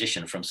cloud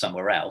proposition from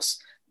somewhere else,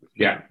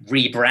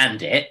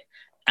 rebrand it,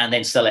 and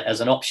then sell it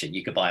as an option.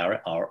 You could buy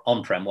our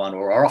on-prem one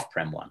or our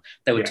off-prem one.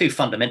 They were two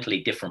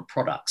fundamentally different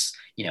products,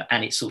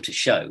 and it sort of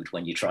showed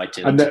when you tried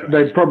to. And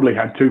they probably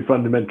had two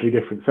fundamentally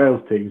different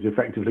sales teams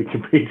effectively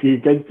competing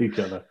against each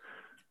other.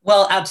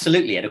 Well,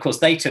 absolutely. And of course,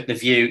 they took the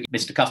view,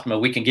 Mr. Customer,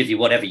 we can give you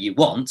whatever you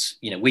want.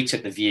 We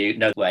took the view,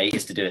 no way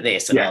is to do it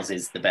this, and ours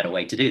is the better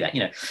way to do that.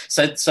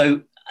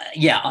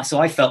 So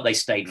I felt they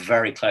stayed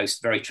very close,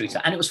 very true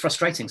to, and it was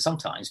frustrating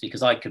sometimes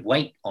because I could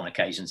wait on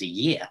occasions a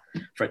year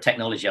for a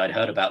technology I'd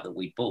heard about that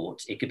we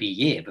bought. It could be a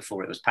year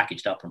before it was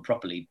packaged up and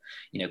properly,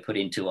 put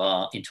into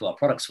our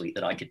product suite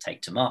that I could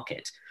take to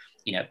market.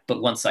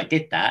 But once I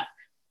did that,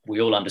 we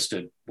all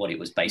understood what it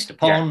was based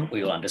upon.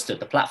 We all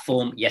understood the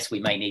platform. Yes, we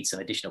may need some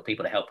additional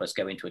people to help us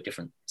go into a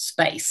different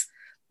space,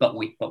 but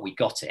we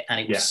got it, and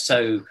it was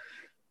so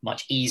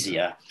much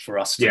easier for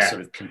us to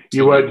sort of continue.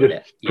 You weren't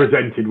just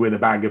presented with a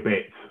bag of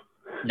bits.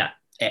 No,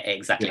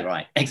 exactly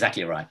right.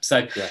 Exactly right.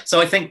 So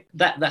I think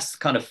that's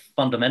kind of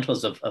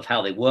fundamentals of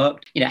how they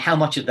worked. How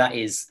much of that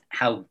is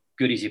how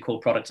good is your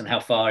core product and how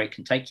far it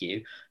can take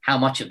you? How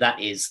much of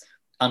that is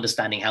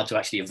understanding how to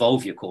actually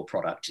evolve your core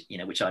product,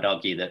 which I'd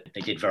argue that they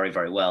did very,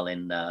 very well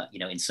in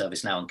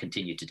ServiceNow and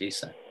continue to do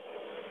so.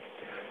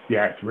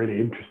 Yeah, it's really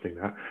interesting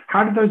that.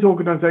 How did those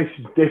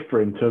organizations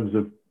differ in terms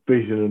of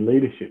vision and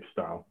leadership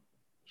style?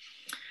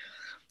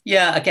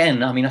 Yeah,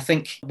 again, I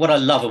think what I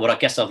love and what I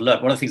guess I've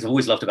learned, one of the things I've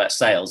always loved about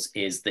sales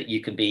is that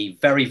you can be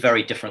very,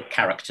 very different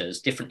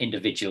characters, different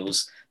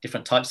individuals,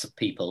 different types of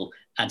people,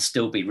 and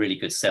still be really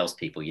good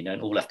salespeople. You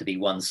don't all have to be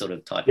one sort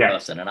of type of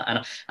person.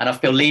 And I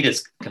feel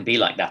leaders can be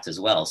like that as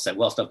well. So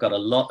whilst I've got a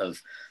lot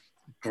of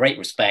great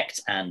respect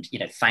and,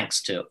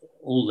 thanks to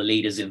all the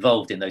leaders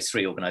involved in those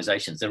three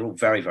organizations, they're all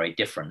very, very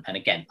different. And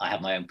again, I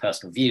have my own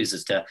personal views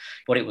as to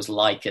what it was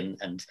like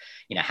and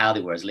how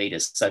they were as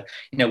leaders. So,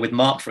 with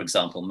Mark, for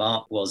example,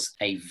 Mark was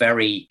a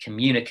very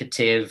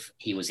communicative,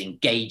 he was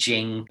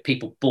engaging,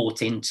 people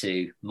bought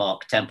into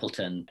Mark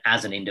Templeton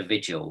as an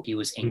individual. He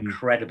was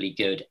incredibly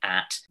good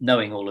at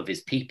knowing all of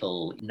his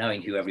people,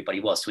 knowing who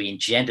everybody was. So he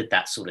engendered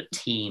that sort of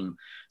team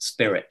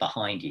spirit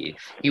behind you.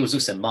 He was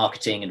also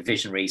marketing and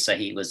visionary, so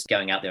he was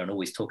going out there and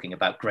always talking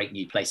about great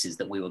new places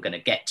that we were going to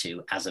get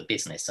to as a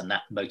business, and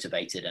that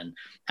motivated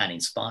and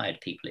inspired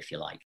people, if you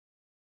like.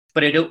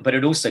 But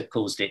it also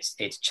caused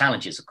its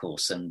challenges, of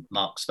course. And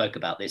Mark spoke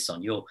about this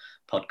on your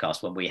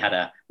podcast when we had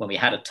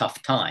a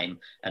tough time,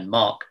 and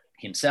Mark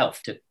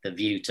himself took the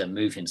view to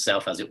move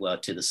himself, as it were,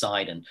 to the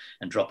side and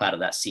drop out of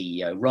that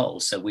CEO role.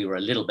 So we were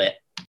a little bit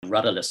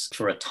rudderless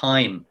for a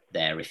time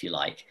there, if you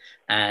like.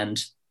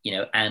 And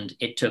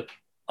it took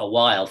a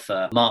while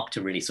for Mark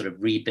to really sort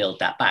of rebuild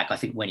that back. I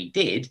think when he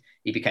did,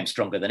 he became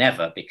stronger than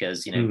ever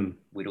because,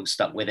 we'd all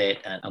stuck with it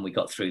and we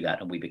got through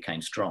that and we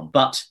became strong.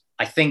 But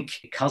I think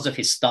because of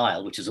his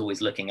style, which is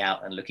always looking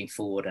out and looking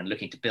forward and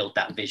looking to build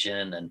that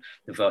vision and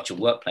the virtual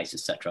workplace,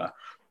 etc.,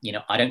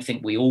 I don't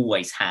think we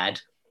always had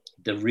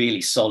the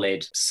really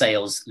solid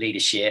sales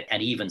leadership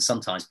and even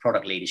sometimes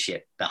product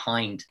leadership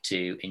behind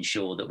to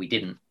ensure that we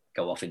didn't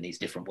go off in these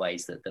different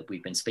ways that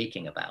we've been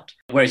speaking about.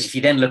 Whereas if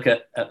you then look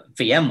at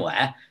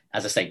VMware,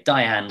 as I say,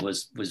 Diane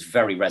was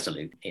very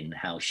resolute in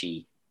how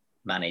she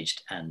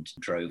managed and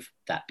drove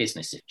that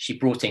business. She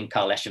brought in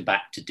Carl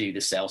Eschenbach to do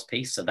the sales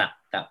piece, so that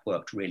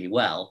worked really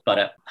well. But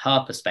at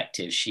her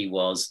perspective, she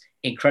was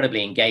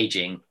incredibly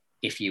engaging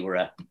if you were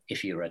a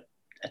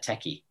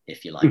techie,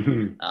 if you like.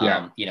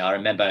 I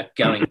remember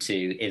going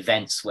to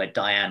events where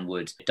Diane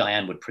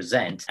would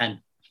present, and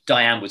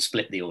Diane would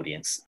split the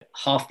audience.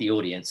 Half the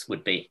audience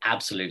would be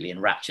absolutely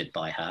enraptured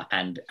by her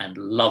and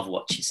love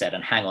what she said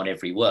and hang on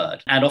every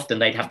word. And often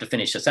they'd have to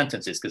finish her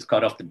sentences because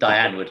quite often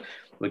Diane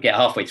would get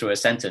halfway through a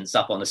sentence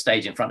up on the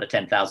stage in front of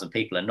 10,000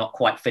 people and not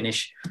quite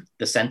finish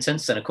the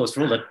sentence. And of course,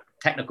 for all the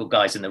technical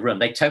guys in the room,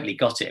 they totally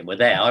got it and were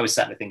there. I was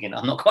sat there thinking,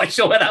 I'm not quite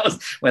sure where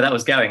that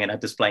was going, and I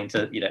had to explain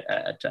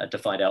to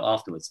find out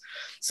afterwards.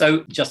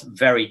 So just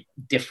very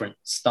different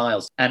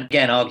styles. And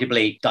again,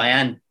 arguably,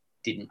 Diane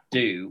didn't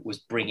do was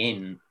bring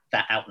in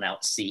that out and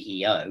out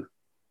CEO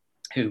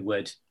who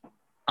would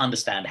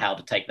understand how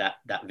to take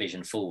that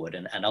vision forward.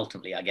 And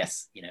ultimately, I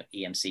guess,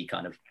 EMC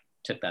kind of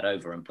took that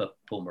over and put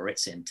Paul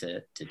Moritz in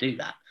to do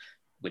that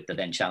with the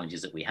then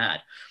challenges that we had.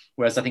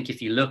 Whereas I think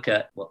if you look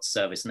at what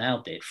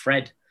ServiceNow did,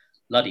 Fred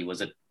Luddy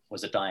was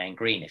a Diane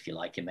Green, if you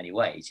like, in many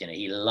ways.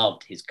 He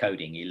loved his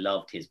coding. He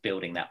loved his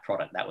building that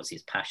product. That was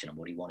his passion and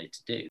what he wanted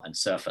to do, and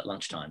surf at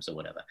lunchtimes or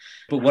whatever.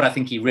 But what I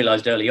think he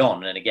realized early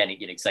on, and again,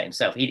 he say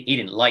himself, he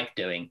didn't like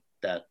doing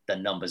the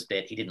numbers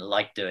bit. He didn't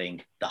like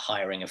doing the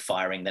hiring and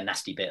firing, the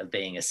nasty bit of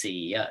being a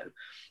CEO.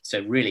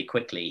 So really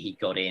quickly, he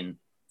got in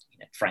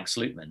Frank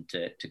Slootman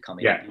to come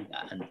in and do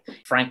that. And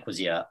Frank was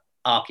your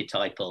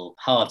archetypal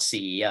hard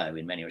CEO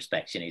in many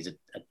respects. He's a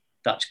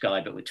Dutch guy,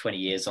 but with 20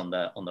 years on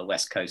the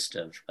west coast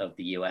of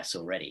the US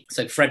already.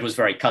 So Fred was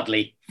very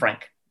cuddly.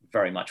 Frank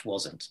very much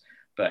wasn't.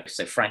 But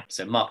so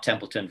Mark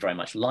Templeton very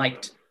much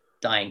liked.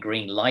 Diane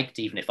Green liked,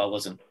 even if I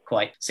wasn't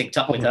quite synced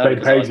up with her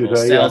because I was more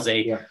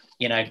salesy.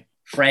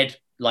 Fred,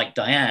 like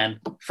Diane,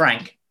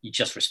 Frank, you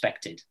just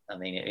respected. I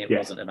mean, it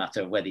wasn't a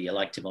matter of whether you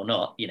liked him or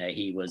not.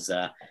 He was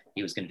going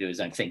to do his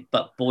own thing.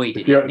 But boy,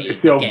 did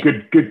it's the old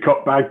good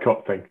cop, bad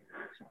cop thing.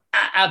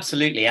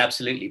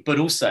 Absolutely. But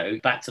also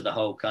back to the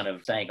whole kind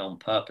of staying on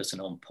purpose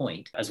and on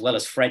point, as well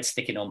as Fred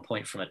sticking on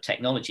point from a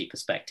technology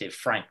perspective,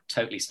 Frank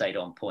totally stayed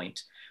on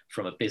point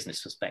from a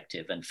business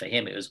perspective. And for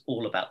him, it was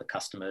all about the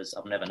customers.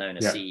 I've never known a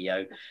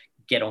CEO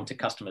get on to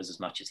customers as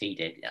much as he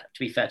did. To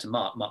be fair to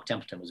Mark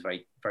Templeton was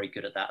very, very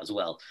good at that as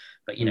well.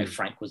 But,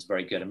 Frank was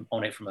very good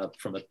on it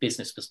from a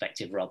business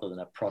perspective rather than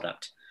a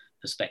product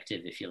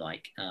perspective, if you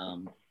like.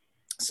 I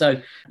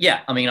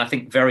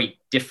think very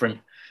different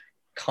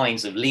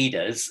kinds of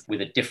leaders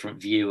with a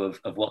different view of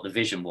what the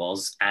vision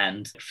was.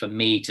 And for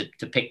me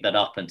to pick that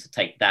up and to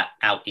take that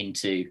out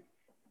into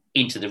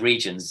the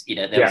regions,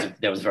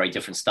 there was very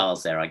different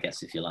styles there, I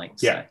guess, if you like.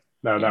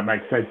 That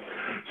makes sense.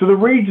 So the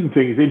region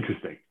thing is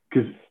interesting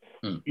because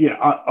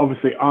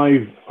obviously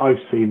I've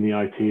seen the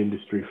IT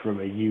industry from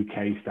a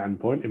UK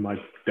standpoint in my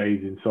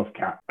days in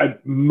Softcat. And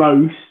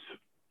most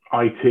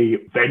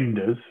IT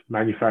vendors,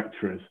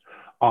 manufacturers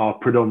are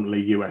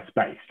predominantly US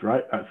based,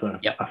 right? That's a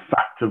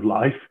fact of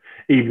life,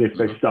 even if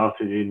they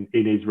started in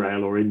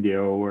Israel or India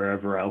or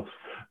wherever else.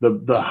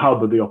 The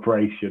hub of the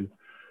operation,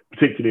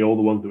 particularly all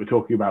the ones that we're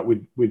talking about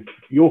with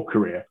your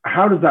career.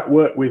 How does that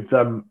work with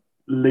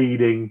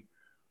leading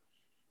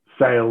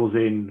sales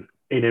in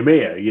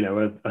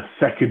EMEA, a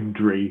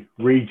secondary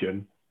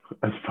region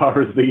as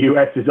far as the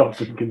US is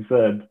often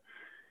concerned?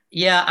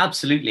 Yeah,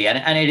 absolutely.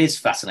 And it is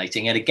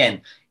fascinating. And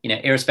again,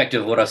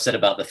 irrespective of what I've said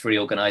about the three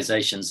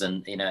organizations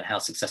and, how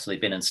successful they've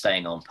been in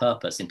staying on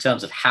purpose, in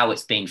terms of how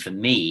it's been for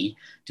me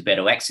to be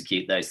able to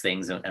execute those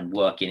things and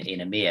work in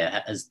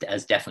EMEA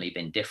has definitely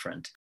been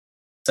different.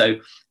 So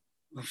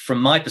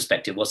from my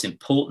perspective, what's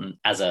important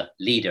as a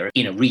leader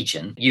in a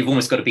region, you've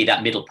almost got to be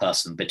that middle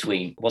person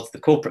between what's the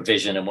corporate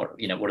vision and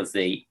what is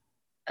the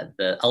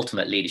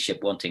ultimate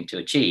leadership wanting to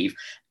achieve,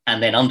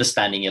 and then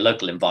understanding your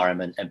local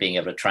environment and being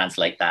able to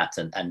translate that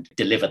and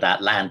deliver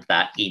that, land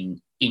that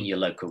in in your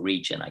local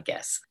region, I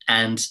guess.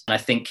 And I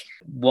think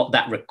what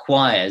that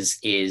requires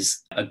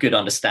is a good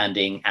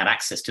understanding and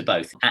access to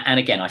both. And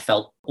again, I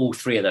felt all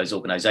three of those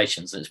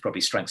organizations, and it's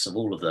probably strengths of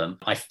all of them,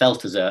 I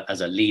felt as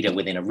a leader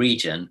within a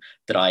region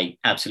that I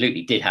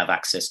absolutely did have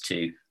access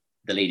to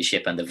the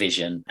leadership and the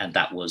vision, and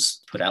that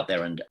was put out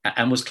there and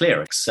was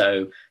clear.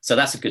 So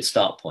that's a good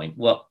start point.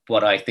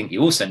 What I think you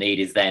also need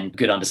is then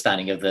good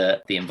understanding of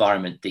the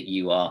environment that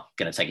you are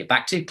going to take it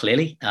back to,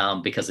 clearly,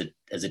 because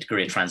there's a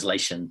degree of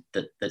translation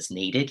that's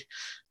needed,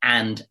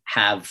 and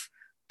have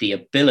the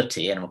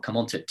ability, and we'll come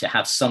on to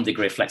have some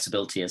degree of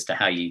flexibility as to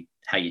how you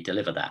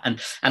deliver that. And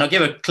I'll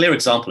give a clear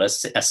example, a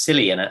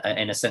silly and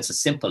in a sense a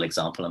simple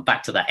example, and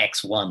back to that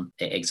X1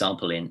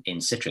 example in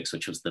Citrix,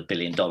 which was the $1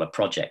 billion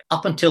project.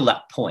 Up until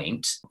that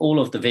point, all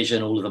of the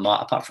vision, all of the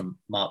apart from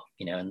Mark,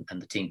 and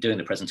the team doing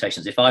the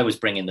presentations, if I was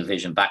bringing the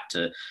vision back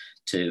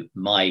to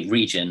my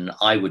region,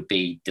 I would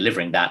be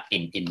delivering that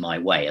in my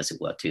way, as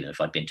it were, to them, if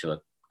I'd been to a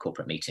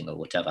corporate meeting or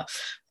whatever.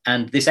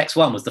 And this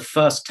X1 was the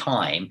first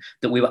time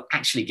that we were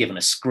actually given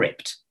a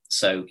script.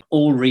 So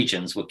all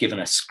regions were given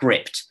a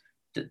script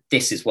that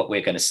this is what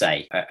we're going to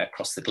say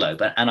across the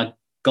globe. And I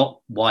got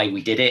why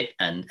we did it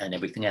and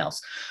everything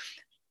else.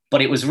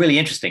 But it was really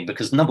interesting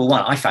because, number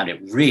one, I found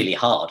it really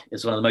hard. It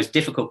was one of the most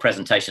difficult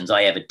presentations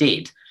I ever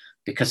did,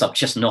 because I'm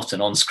just not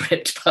an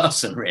on-script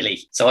person,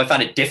 really. So I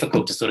found it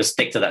difficult to sort of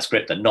stick to that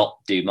script and not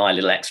do my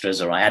little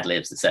extras or my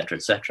ad-libs, et cetera,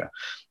 et cetera.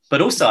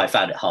 But also I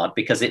found it hard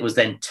because it was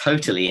then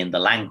totally in the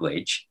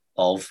language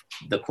of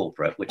the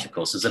corporate, which of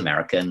course is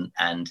American,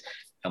 and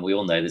we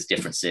all know there's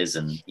differences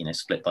and,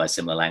 split by a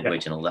similar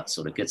language and all that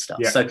sort of good stuff.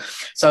 Yeah.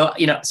 So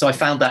I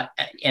found that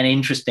an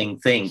interesting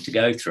thing to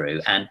go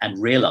through and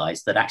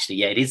realize that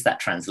actually, it is that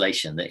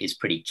translation that is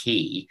pretty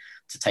key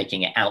to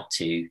taking it out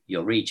to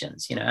your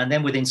regions, and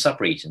then within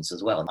sub-regions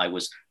as well. I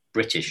was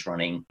British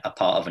running a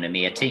part of an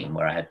EMEA team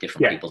where I had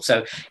different people.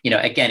 So,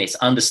 again, it's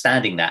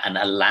understanding that and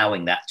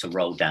allowing that to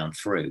roll down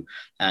through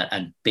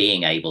and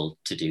being able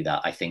to do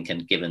that, I think,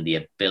 and given the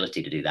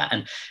ability to do that.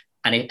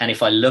 And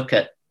if I look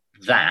at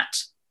that,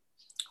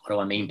 what do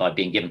I mean by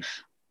being given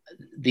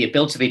the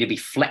ability to be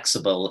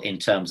flexible in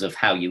terms of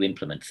how you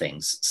implement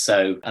things?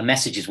 So a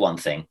message is one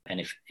thing.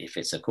 And if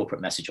it's a corporate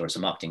message or it's a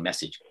marketing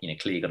message,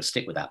 clearly you've got to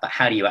stick with that. But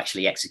how do you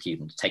actually execute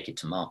and take it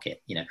to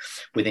market?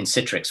 Within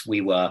Citrix,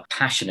 we were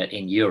passionate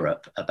in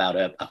Europe about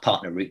a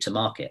partner route to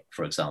market,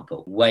 for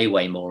example,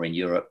 way more in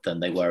Europe than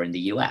they were in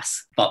the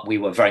US. But we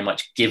were very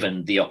much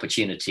given the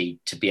opportunity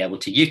to be able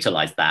to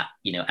utilize that,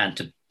 and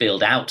to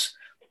build out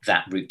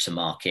that route to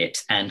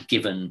market, and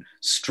given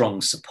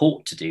strong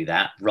support to do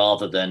that,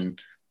 rather than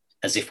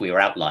as if we were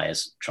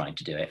outliers trying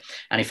to do it.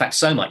 And in fact,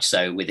 so much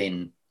so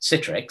within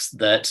Citrix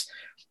that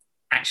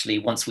actually,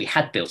 once we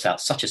had built out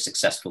such a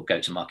successful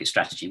go-to-market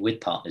strategy with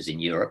partners in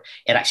Europe,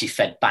 it actually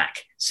fed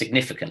back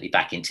significantly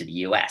back into the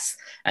US.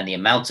 And the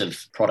amount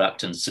of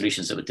product and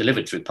solutions that were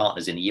delivered through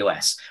partners in the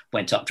US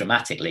went up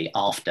dramatically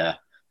after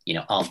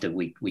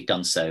we'd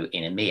done so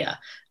in EMEA.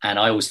 And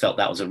I always felt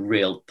that was a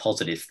real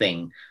positive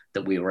thing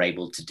that we were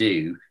able to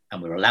do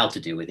and we were allowed to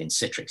do within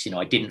Citrix.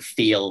 I didn't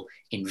feel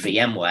in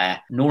VMware,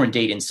 nor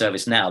indeed in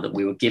ServiceNow, that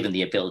we were given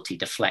the ability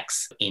to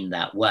flex in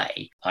that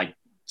way. I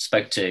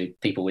spoke to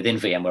people within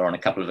VMware on a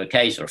couple of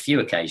occasions, or a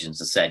few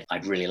occasions, and said,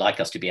 I'd really like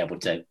us to be able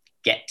to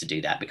get to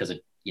do that because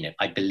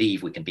I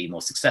believe we can be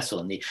more successful.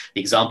 And the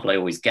example I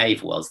always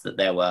gave was that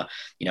there were,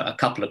 a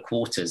couple of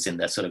quarters in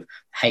the sort of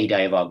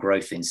heyday of our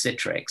growth in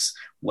Citrix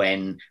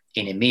when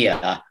in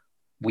EMEA,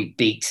 we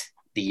beat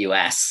the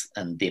US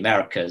and the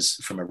Americas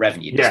from a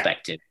revenue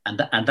perspective.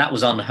 And that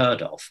was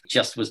unheard of,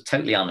 just was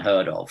totally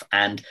unheard of,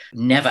 and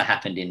never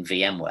happened in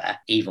VMware,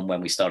 even when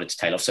we started to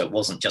tail off. So it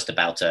wasn't just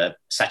about a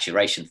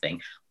saturation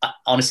thing.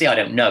 Honestly, I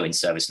don't know in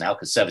ServiceNow,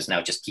 because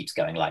ServiceNow just keeps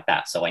going like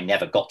that. So I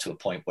never got to a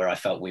point where I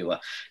felt we were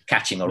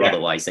catching, or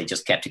otherwise they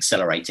just kept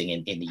accelerating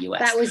in the US.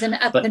 That was an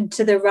up and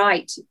to the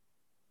right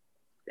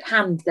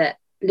hand that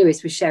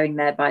Lewis was showing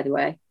there, by the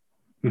way.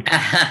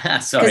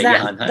 Sorry,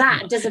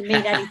 that doesn't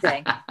mean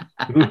anything.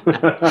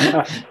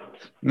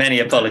 Many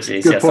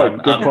apologies. Good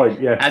point.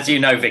 As you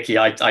know, Vicky,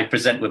 I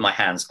present with my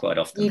hands quite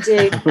often. You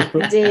do,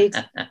 indeed.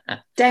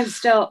 Don't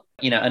stop.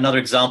 Another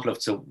example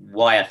of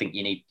why I think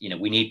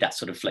we need that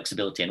sort of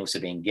flexibility, and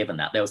also being given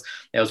that. There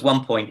was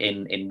one point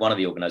in one of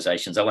the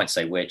organizations, I won't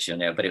say which,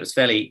 but it was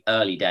fairly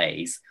early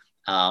days,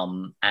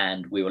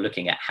 and we were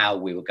looking at how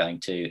we were going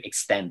to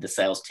extend the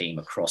sales team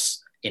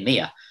across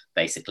EMEA,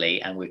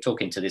 basically, and we were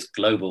talking to this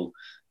global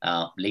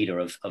leader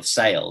of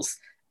sales,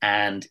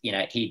 and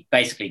he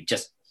basically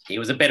he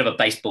was a bit of a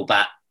baseball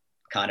bat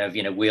kind of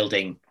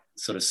wielding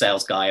sort of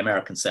sales guy,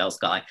 American sales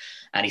guy.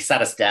 And he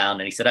sat us down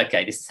and he said,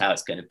 okay, this is how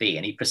it's going to be.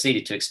 And he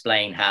proceeded to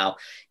explain how,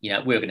 we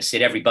were going to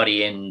sit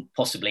everybody in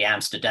possibly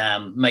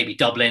Amsterdam, maybe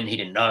Dublin, he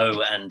didn't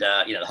know. And,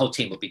 the whole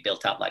team would be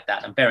built up like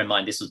that. And bear in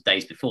mind, this was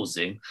days before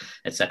Zoom,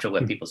 etc.,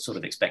 where people sort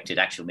of expected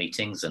actual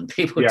meetings and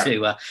people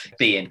to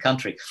be in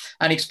country.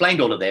 And he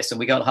explained all of this, and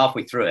we got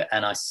halfway through it.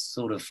 And I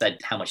sort of said,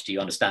 how much do you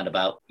understand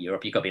about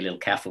Europe? You've got to be a little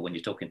careful when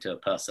you're talking to a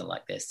person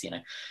like this,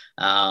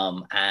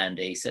 And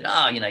he said,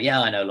 I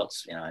know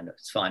lots,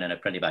 it's fine. know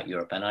plenty about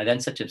Europe. And I then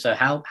said to him, so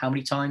how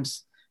many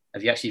times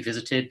have you actually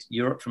visited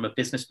Europe from a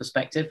business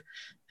perspective?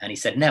 And he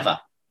said, never.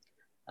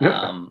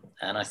 And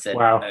I said,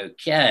 wow.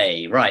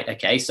 Okay, right.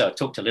 Okay. So I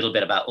talked a little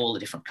bit about all the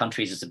different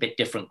countries. It's a bit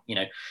different, you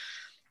know,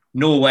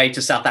 Norway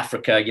to South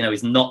Africa, you know,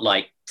 is not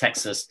like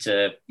Texas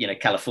to, you know,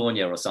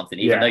 California or something,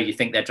 even though you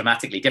think they're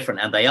dramatically different,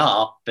 and they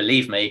are.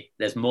 Believe me,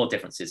 there's more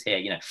differences here,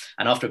 you know.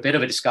 And after a bit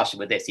of a discussion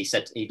with this,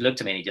 he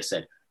looked at me and he just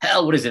said,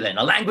 hell, what is it then?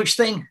 A language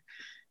thing?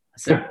 I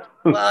said,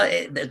 well,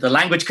 the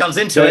language comes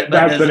into it,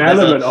 but that's an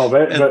element of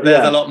it. But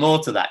there's a lot more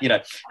to that, you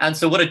know. And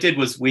so what I did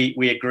was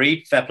we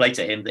agreed, fair play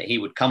to him, that he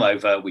would come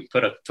over, we'd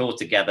put a tour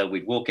together,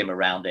 we'd walk him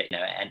around it, you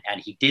know,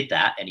 and he did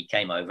that, and he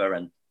came over,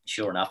 and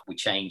sure enough, we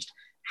changed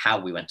how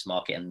we went to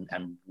market,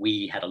 and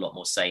we had a lot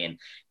more say in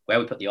where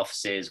we put the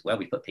offices, where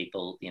we put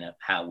people, you know,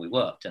 how we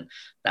worked, and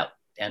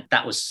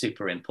that was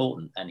super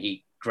important. And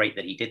great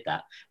that he did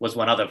that. Was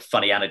one other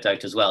funny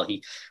anecdote as well.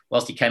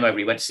 Whilst he came over,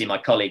 he went to see my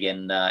colleague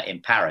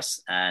in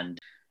Paris, and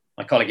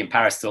my colleague in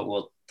Paris thought,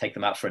 we'll take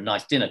them out for a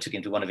nice dinner. Took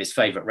him to one of his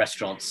favorite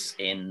restaurants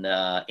in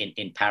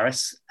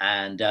Paris,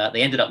 and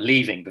they ended up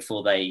leaving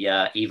before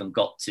they even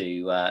got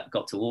to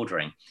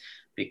ordering,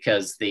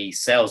 because the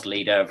sales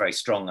leader, a very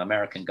strong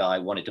American guy,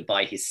 wanted to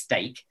buy his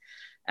steak,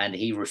 and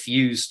he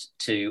refused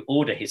to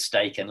order his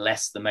steak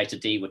unless the maitre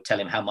d' would tell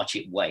him how much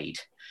it weighed.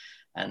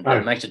 And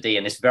the maitre d'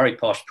 in this very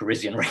posh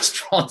Parisian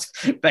restaurant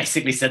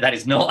basically said that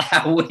is not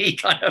how we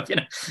kind of, you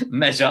know,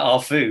 measure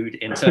our food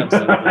in terms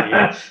of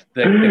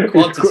the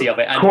quantity of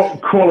it.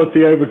 And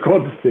quality over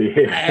quantity.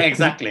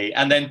 Exactly.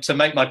 And then to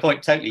make my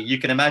point totally, you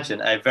can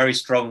imagine a very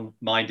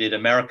strong-minded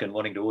American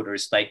wanting to order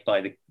his steak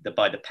by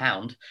the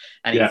pound,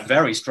 and a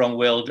very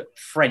strong-willed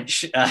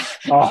French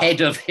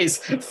head of his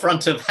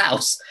front of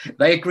house.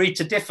 They agreed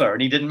to differ,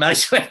 and he didn't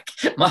manage to.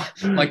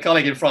 My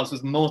colleague in France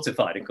was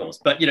mortified, of course,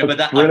 but I think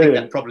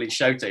that probably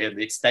showed to him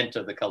the extent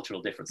of the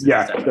cultural differences.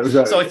 Yeah,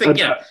 so I think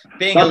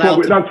being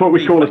that's what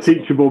we call a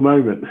teachable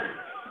moment.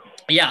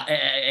 Yeah,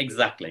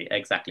 exactly.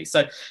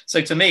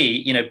 So to me,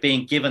 you know,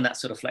 being given that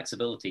sort of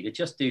flexibility to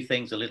just do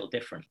things a little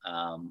different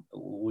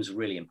was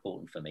really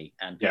important for me.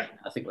 And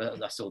I think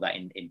I saw that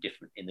in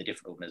the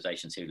different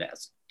organizations who let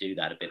us do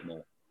that a bit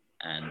more.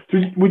 And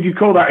would you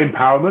call that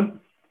empowerment?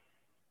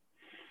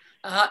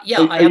 Are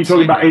you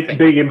talking about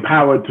being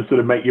empowered to sort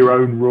of make your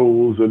own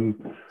rules and,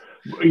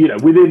 you know,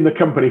 within the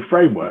company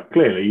framework?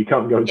 Clearly, you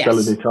can't go and sell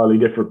an entirely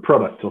different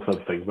product or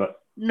something, but.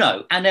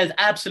 No, and there's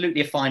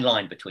absolutely a fine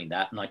line between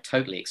that, and I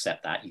totally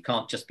accept that. You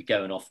can't just be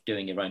going off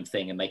doing your own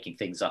thing and making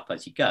things up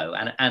as you go.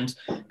 And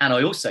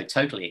I also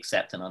totally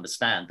accept and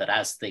understand that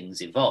as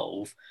things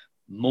evolve,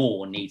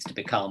 more needs to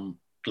become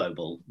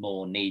global,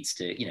 more needs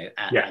to, you know,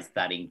 as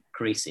that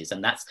increases.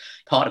 And that's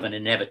part of an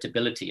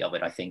inevitability of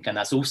it, I think. And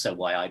that's also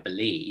why I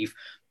believe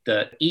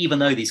that even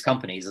though these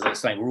companies, as I was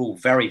saying, were all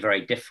very,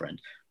 very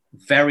different,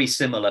 very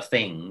similar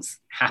things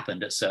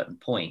happened at certain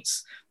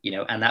points, you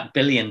know, and that $1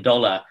 billion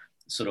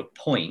sort of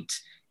point,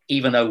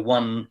 even though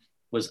one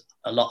was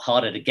a lot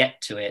harder to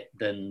get to it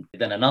than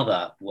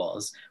another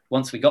was,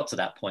 once we got to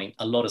that point,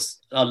 a lot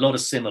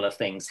of similar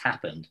things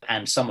happened,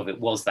 and some of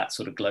it was that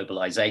sort of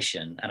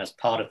globalization. And as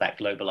part of that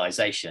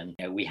globalization,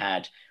 you know, we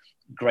had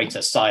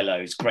greater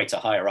silos, greater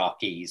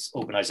hierarchies,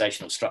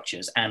 organizational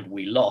structures, and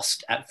we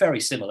lost at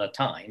very similar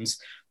times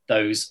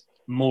those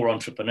more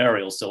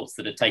entrepreneurial sorts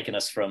that had taken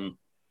us from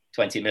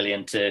 20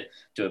 million to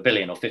a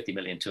billion, or 50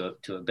 million to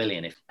a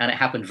billion. And it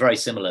happened very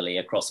similarly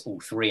across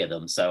all three of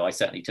them. So I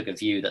certainly took a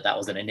view that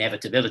was an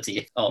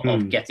inevitability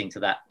of getting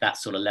to that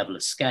sort of level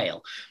of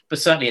scale. But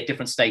certainly at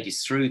different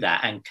stages through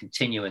that and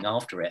continuing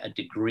after it, a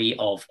degree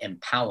of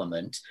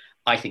empowerment,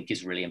 I think,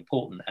 is really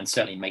important, and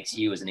certainly makes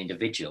you as an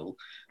individual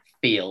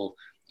feel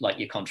like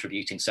you're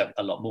contributing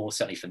a lot more.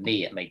 Certainly for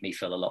me, it made me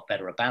feel a lot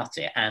better about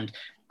it. And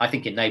I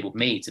think enabled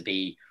me to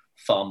be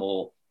far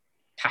more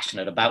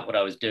passionate about what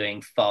I was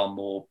doing, far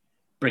more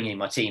bringing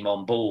my team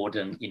on board,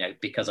 and, you know,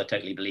 because I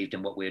totally believed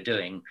in what we were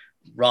doing,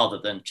 rather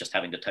than just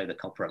having to toe the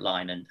corporate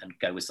line and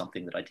go with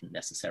something that I didn't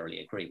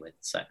necessarily agree with.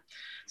 So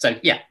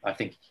yeah, I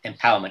think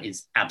empowerment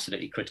is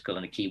absolutely critical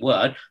and a key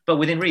word, but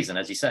within reason,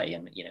 as you say.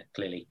 And, you know,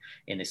 clearly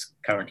in this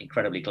current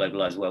incredibly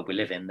globalized world we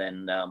live in,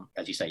 then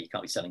as you say, you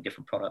can't be selling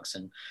different products,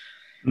 and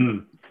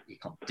you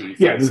can't do things.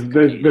 Yeah,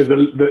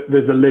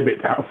 there's a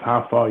limit of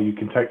how far you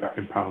can take that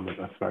empowerment,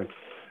 I suppose.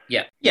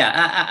 Yeah,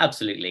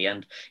 absolutely.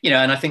 And, you know,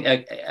 and I think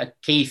a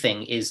key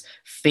thing is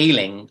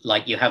feeling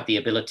like you have the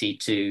ability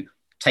to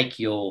take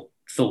your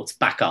thoughts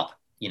back up.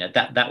 You know,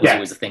 that was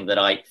always the thing that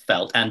I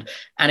felt. And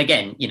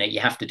again, you know, you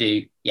have to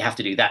do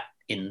that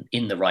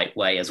in the right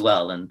way as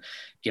well. And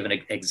give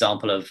an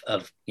example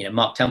of you know,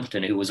 Mark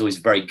Templeton, who was always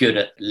very good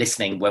at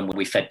listening when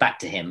we fed back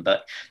to him,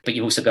 but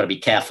you also got to be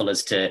careful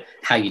as to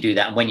how you do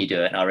that and when you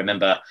do it. And I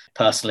remember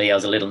personally, I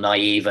was a little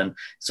naive and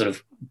sort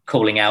of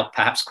calling out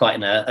perhaps quite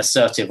an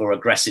assertive or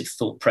aggressive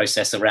thought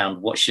process around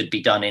what should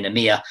be done in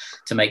EMEA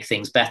to make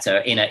things better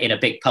in a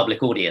big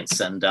public audience.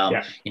 And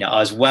you know, I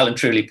was well and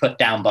truly put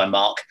down by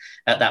Mark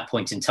at that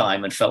point in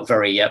time and felt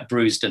very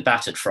bruised and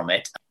battered from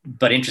it.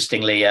 But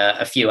interestingly,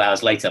 a few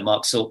hours later,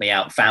 Mark sought me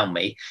out, found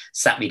me,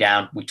 sat me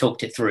down, We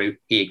talked it through.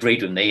 He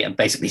agreed with me and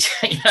basically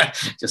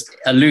just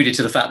alluded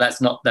to the fact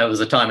there was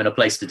a time and a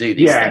place to do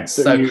these things.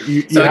 So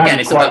again,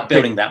 it's about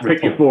building that rapport.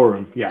 Pick your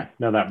forum. Yeah,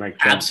 no, that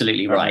makes sense.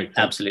 Absolutely right.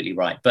 Absolutely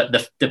right. But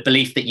the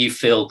belief that you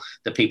feel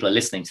that people are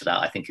listening to that,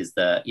 I think is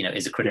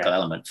is a critical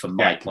element from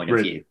my point of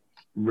view.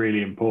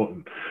 Really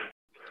important.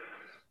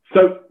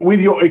 So with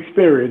your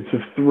experience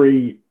of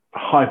 3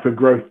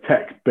 hyper-growth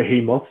tech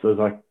behemoths, as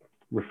I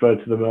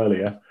referred to them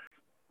earlier,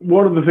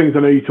 one of the things I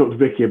know you talked to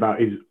Vicky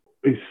about is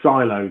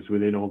silos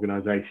within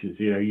organizations.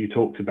 You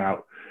talked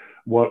about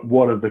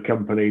one of the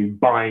companies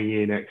buying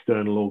in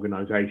external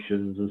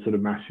organizations and sort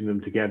of mashing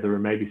them together,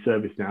 and maybe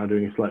ServiceNow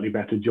doing a slightly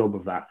better job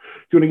of that.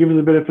 Do you want to give us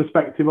a bit of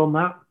perspective on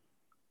that?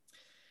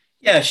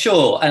 Yeah,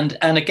 sure. And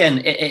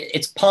again,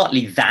 it's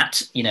partly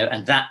that,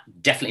 and that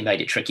definitely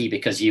made it tricky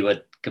because you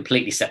were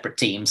completely separate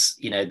teams,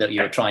 that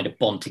you were trying to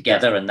bond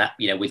together, and that,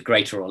 with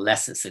greater or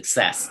lesser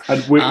success.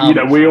 And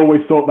we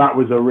always thought that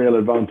was a real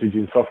advantage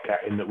in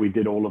Softcat, in that we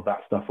did all of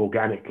that stuff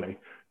organically.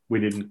 We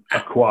didn't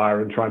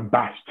acquire and try and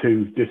bash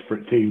 2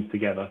 disparate teams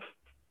together.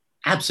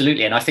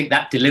 Absolutely. And I think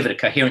that delivered a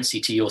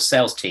coherency to your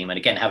sales team. And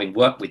again, having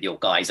worked with your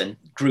guys and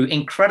grew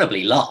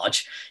incredibly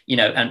large,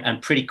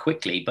 and pretty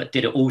quickly, but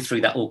did it all through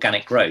that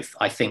organic growth,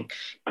 I think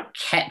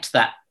kept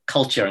that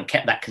culture and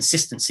kept that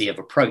consistency of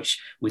approach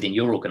within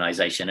your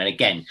organization. And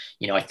again,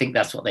 I think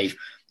that's what they've,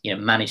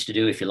 managed to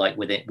do, if you like,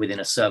 within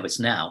a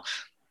ServiceNow.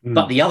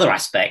 But the other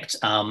aspect,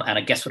 and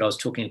I guess what I was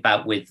talking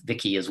about with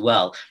Vicky as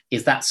well,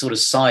 is that sort of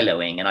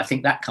siloing. And I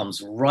think that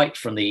comes right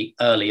from the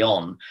early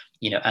on,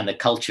 and the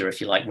culture, if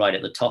you like, right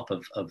at the top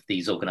of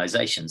these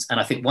organizations. And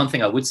I think one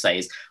thing I would say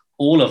is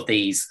all of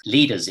these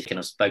leaders, you can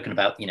have spoken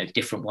about,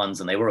 different ones,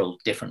 and they were all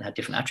different, had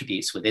different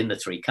attributes within the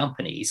 3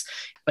 companies,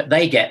 but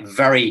they get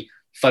very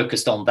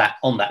focused on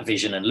that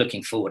vision and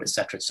looking forward, et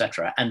cetera, et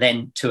cetera. And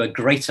then to a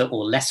greater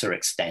or lesser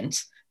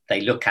extent,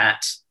 they look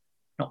at,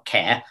 not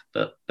care,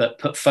 but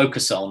put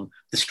focus on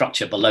the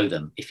structure below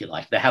them, if you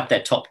like. They have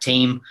their top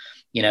team,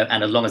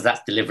 and as long as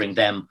that's delivering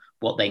them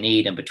what they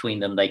need, and between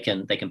them they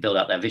can build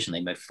out their vision,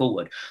 they move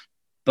forward.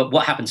 But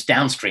what happens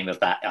downstream of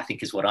that, I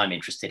think, is what I'm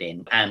interested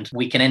in. And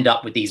we can end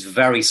up with these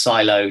very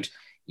siloed,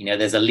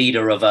 there's a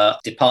leader of a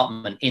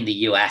department in the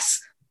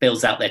US,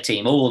 builds out their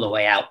team all the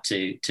way out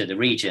to the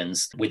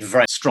regions with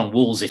very strong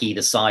walls at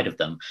either side of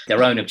them,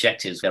 their own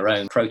objectives, their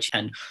own approach.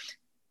 And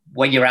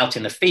when you're out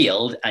in the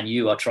field and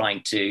you are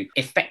trying to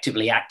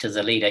effectively act as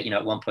a leader,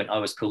 at one point I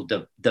was called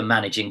the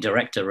managing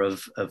director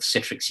of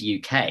Citrix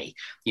UK.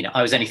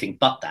 I was anything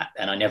but that.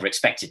 And I never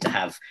expected to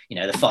have,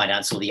 the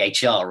finance or the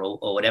HR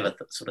or whatever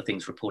sort of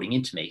things reporting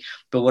into me.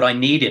 But what I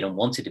needed and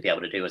wanted to be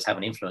able to do was have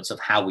an influence of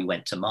how we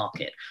went to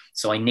market.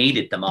 So I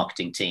needed the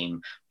marketing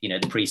team, the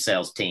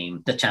pre-sales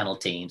team, the channel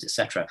teams,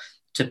 etc.,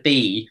 to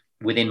be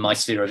within my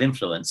sphere of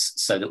influence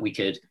so that we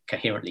could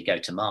coherently go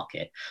to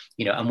market,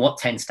 and what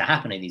tends to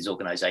happen in these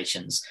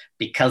organizations,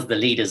 because the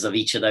leaders of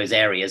each of those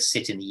areas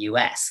sit in the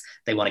US,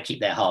 they want to keep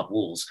their hard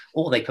walls,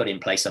 or they put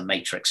in place a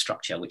matrix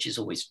structure, which is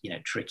always,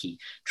 tricky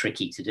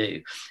to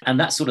do. And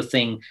that sort of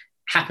thing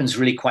happens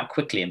really quite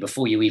quickly and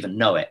before you even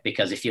know it,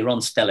 because if you're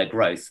on stellar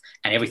growth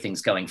and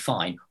everything's going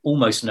fine,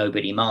 almost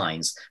nobody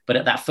minds. But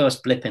at that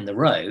first blip in the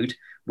road,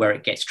 where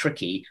it gets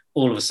tricky,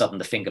 all of a sudden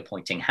the finger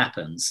pointing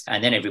happens.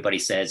 And then everybody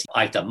says,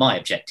 I've done my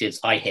objectives,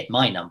 I hit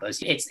my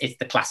numbers. It's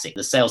the classic.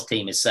 The sales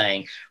team is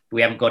saying,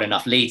 we haven't got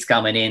enough leads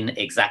coming in.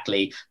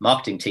 Exactly.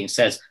 Marketing team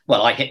says,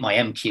 well, I hit my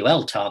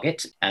MQL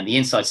target. And the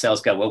inside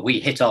sales go, well, we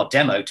hit our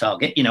demo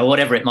target,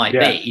 whatever it might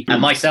be. And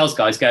my sales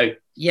guys go,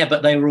 yeah,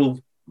 but they were all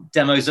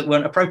demos that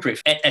weren't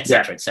appropriate, et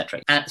cetera, et cetera.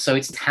 And so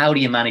it's how do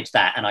you manage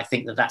that? And I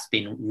think that's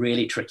been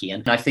really tricky.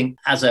 And I think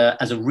as a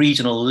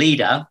regional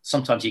leader,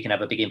 sometimes you can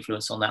have a big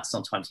influence on that,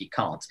 sometimes you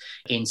can't.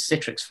 In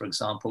Citrix, for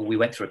example, we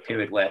went through a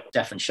period where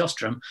Stefan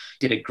Sjostrom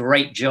did a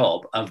great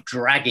job of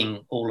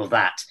dragging all of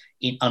that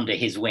in under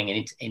his wing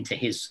and into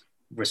his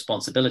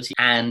responsibility.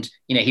 And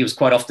he was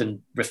quite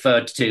often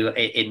referred to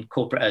in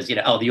corporate as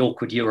the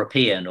awkward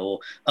European,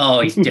 or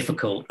he's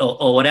difficult,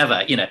 or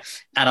whatever, and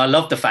I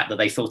love the fact that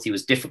they thought he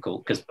was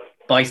difficult, because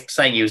by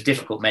saying he was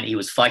difficult meant he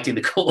was fighting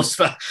the cause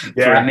for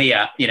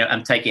EMEA,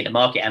 and taking it to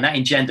market. And that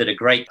engendered a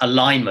great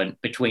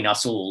alignment between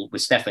us all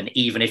with Stefan,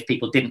 even if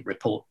people didn't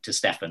report to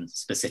Stefan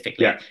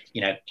specifically.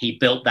 He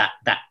built that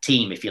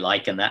team, if you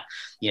like, and that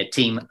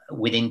team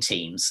within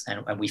teams.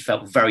 And we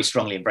felt very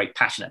strongly and very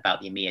passionate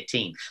about the EMEA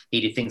team.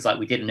 He did things like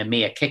we did an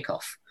EMEA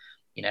kickoff,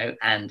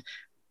 and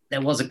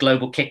there was a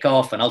global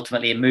kickoff, and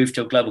ultimately it moved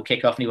to a global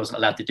kickoff, and he wasn't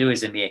allowed to do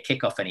his EMEA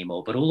kickoff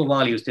anymore. But all the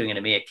while he was doing an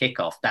EMEA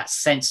kickoff, that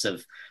sense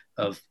of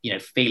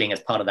feeling as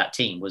part of that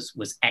team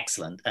was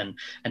excellent, and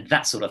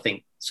that sort of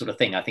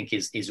thing I think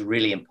is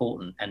really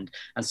important and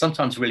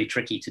sometimes really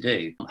tricky to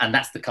do. And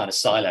that's the kind of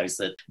silos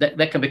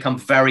that can become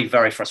very,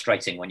 very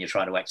frustrating when you're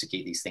trying to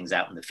execute these things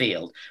out in the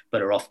field,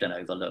 but are often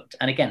overlooked.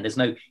 And again, there's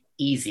no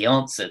easy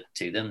answer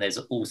to them. There's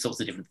all sorts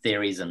of different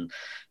theories and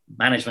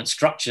management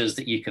structures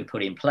that you can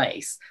put in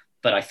place,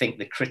 but I think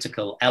the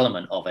critical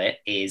element of it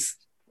is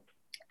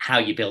how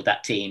you build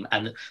that team.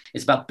 And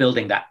it's about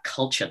building that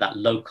culture, that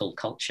local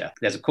culture.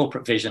 There's a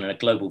corporate vision and a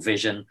global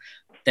vision.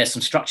 there's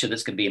some structure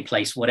that's going to be in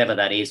place, whatever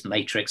that is,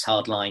 matrix,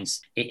 hard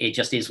lines. It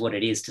just is what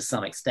it is to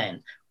some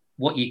extent.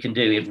 What you can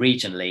do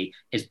regionally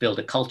is build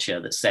a culture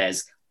that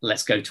says,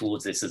 let's go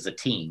towards this as a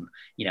team,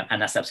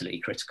 and that's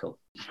absolutely critical.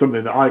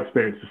 Something that I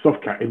experienced at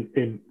Softcat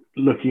in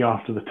looking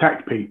after the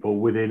tech people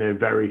within a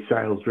very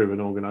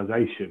sales-driven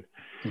organisation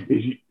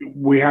is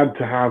we had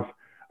to have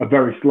a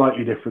very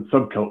slightly different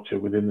subculture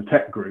within the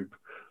tech group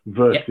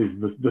versus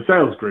the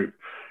sales group.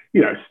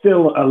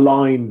 Still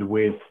aligned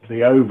with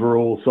the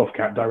overall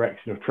Softcat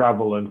direction of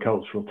travel and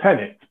cultural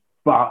tenets,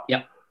 but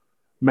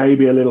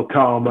maybe a little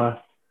calmer,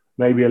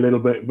 maybe a little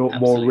bit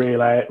more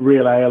real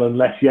ale and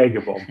less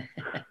Jaeger bomb.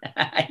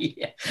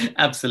 Yeah,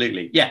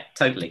 absolutely. Yeah,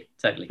 totally.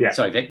 Yeah.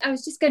 Sorry, Vic. I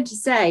was just going to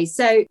say,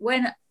 so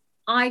when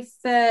I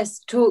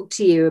first talked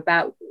to you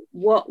about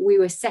what we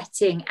were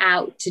setting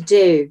out to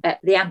do at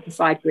the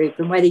Amplified Group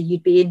and whether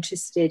you'd be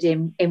interested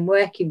in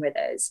working with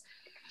us,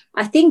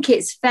 I think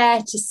it's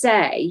fair to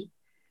say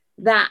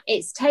that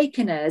it's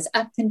taken us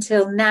up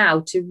until now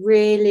to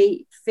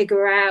really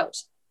figure out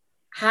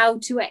how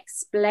to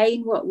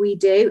explain what we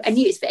do. And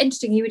it's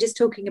interesting, you were just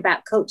talking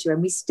about culture,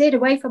 and we steered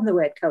away from the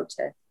word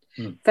culture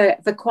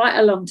for quite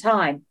a long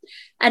time.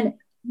 And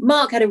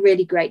Mark had a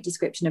really great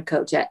description of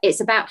culture. It's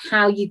about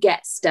how you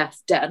get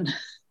stuff done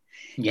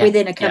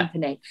within a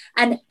company.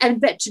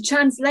 But to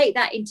translate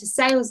that into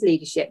sales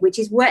leadership, which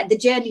is where the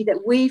journey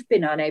that we've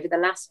been on over the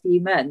last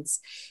few months,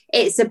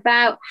 it's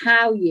about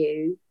how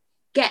you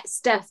get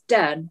stuff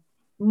done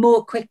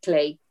more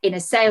quickly in a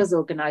sales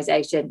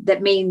organization.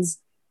 That means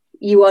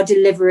you are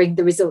delivering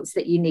the results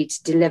that you need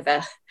to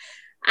deliver.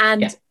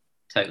 And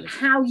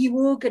how you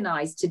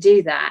organize to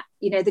do that,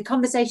 the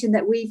conversation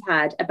that we've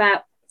had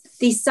about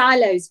these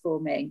silos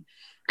forming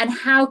and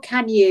how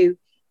can you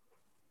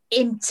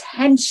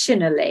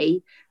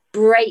intentionally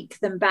break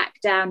them back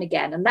down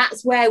again. And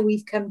that's where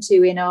we've come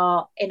to in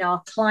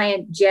our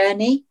client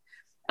journey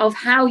of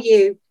how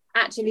you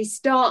actually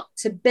start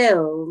to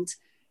build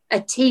a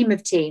team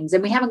of teams.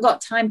 And we haven't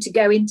got time to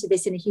go into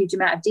this in a huge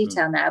amount of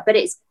detail now, but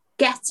it's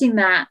getting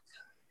that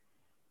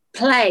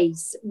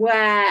place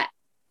where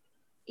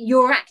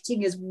you're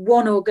acting as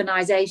one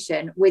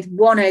organization with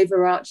one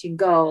overarching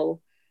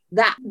goal,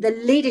 that the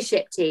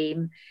leadership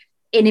team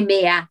in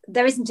EMEA,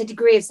 there isn't a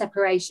degree of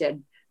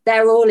separation.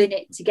 They're all in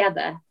it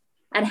together.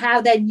 And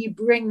how then you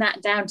bring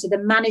that down to the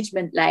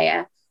management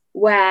layer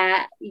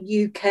where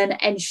you can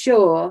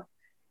ensure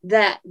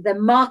that the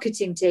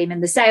marketing team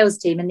and the sales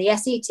team and the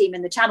SE team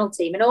and the channel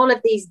team and all of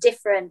these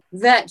different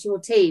virtual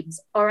teams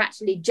are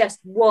actually just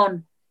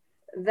one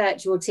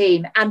virtual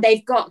team, and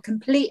they've got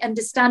complete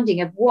understanding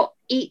of what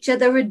each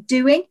other are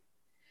doing.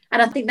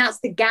 And I think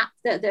that's the gap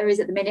that there is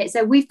at the minute.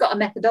 So we've got a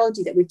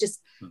methodology that we've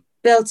just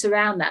built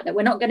around that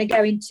we're not going to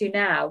go into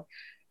now,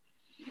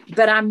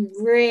 but I'm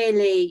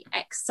really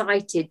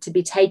excited to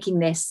be taking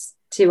this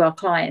to our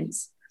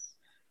clients.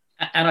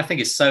 And I think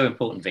it's so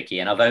important, Vicky,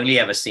 and I've only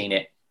ever seen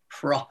it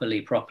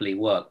properly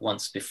work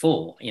once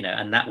before,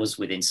 and that was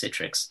within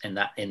Citrix in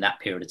that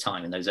period of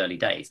time, in those early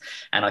days.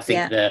 And I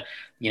think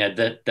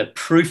the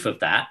proof of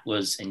that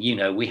was, and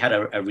we had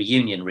a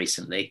reunion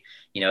recently,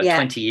 a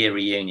 20-year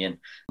reunion,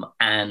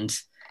 and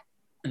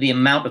the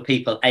amount of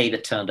people, A,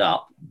 that turned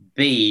up,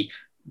 B,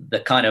 the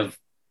kind of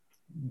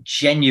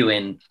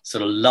genuine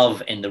sort of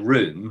love in the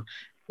room.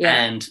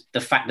 And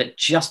the fact that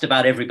just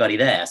about everybody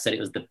there said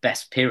it was the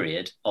best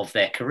period of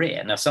their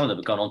career. Now, some of them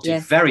have gone on to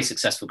very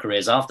successful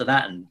careers after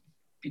that and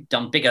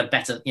done bigger,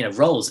 better,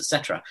 roles,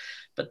 etc.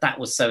 But that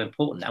was so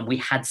important. And we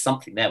had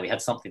something there. We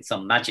had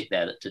some magic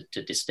there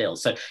to distill.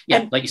 So,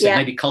 like you said,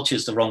 maybe culture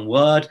is the wrong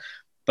word.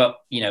 But,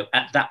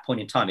 at that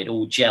point in time, it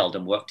all gelled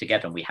and worked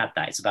together. And we had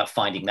that. It's about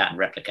finding that and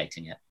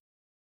replicating it.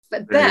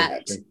 But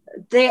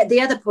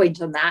the other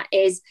point on that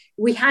is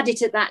we had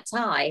it at that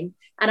time.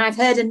 And I've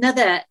heard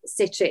another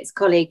Citrix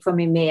colleague from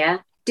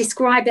EMEA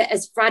describe it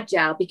as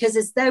fragile, because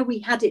as though we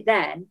had it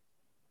then,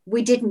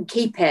 we didn't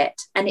keep it.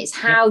 And it's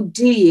how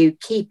do you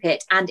keep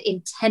it and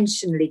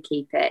intentionally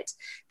keep it?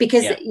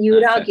 Because you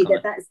would argue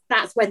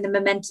that's when the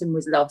momentum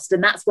was lost.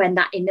 And that's when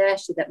that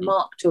inertia that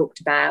Mark talked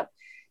about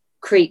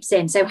creeps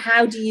in. So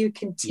how do you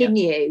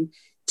continue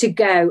to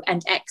go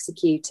and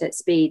execute at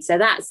speed? So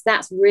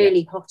that's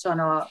really hot on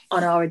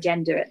our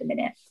agenda at the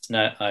minute.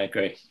 No, I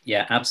agree.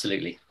 Yeah,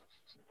 absolutely.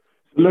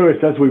 Lewis,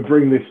 as we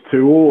bring this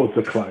towards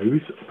a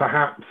close,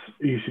 perhaps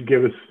you should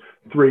give us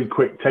 3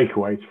 quick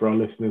takeaways for our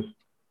listeners.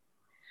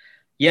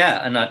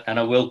 Yeah, and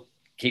I will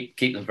keep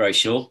them very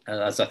short,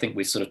 as I think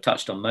we've sort of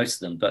touched on most of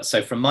them. But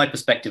so from my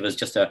perspective as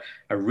just a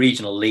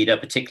regional leader,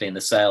 particularly in the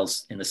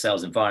sales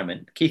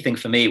environment, the key thing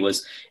for me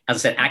was, as I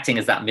said, acting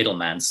as that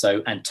middleman.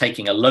 And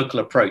taking a local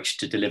approach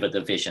to deliver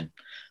the vision.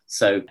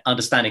 So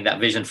understanding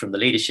that vision from the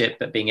leadership,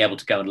 but being able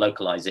to go and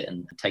localize it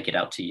and take it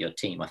out to your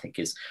team, I think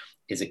is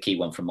a key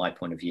one from my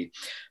point of view.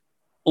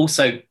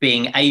 Also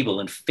being able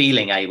and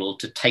feeling able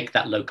to take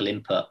that local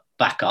input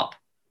back up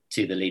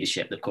to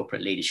the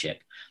corporate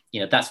leadership.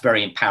 That's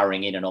very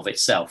empowering in and of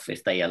itself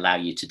if they allow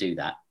you to do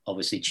that.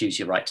 obviously choose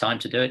your right time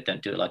to do it.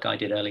 Don't do it like I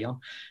did early on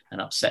and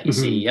upset your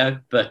Mm-hmm.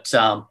 CEO.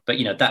 But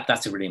you know,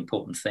 that's a really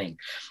important thing.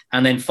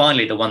 And then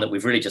finally, the one that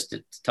we've really just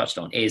touched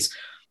on is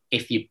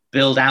if you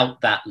build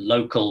out that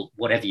local,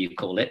 whatever you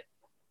call it,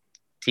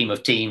 team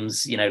of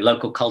teams, you know,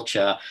 local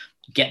culture,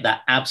 get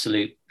that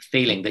absolute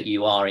feeling that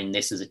you are in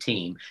this as a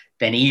team,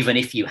 then even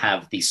if you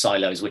have these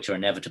silos, which are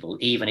inevitable,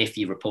 even if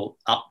you report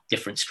up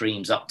different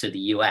streams up to the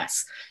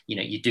US, you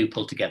know, you do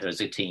pull together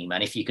as a team.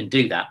 And if you can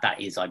do that,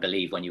 that is, I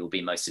believe, when you will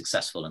be most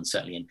successful. And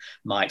certainly in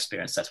my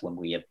experience, that's when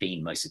we have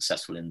been most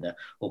successful in the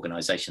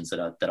organizations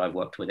that I've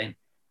worked within.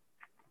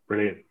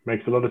 Brilliant.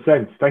 Makes a lot of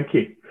sense. Thank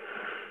you.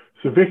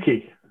 So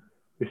Vicky,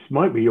 this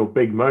might be your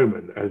big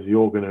moment as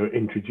you're going to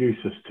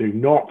introduce us to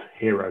not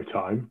hero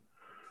time,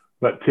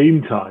 but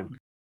team time.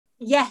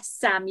 Yes,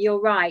 Sam, you're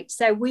right.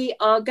 So we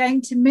are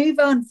going to move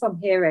on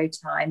from hero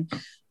time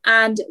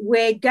and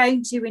we're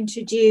going to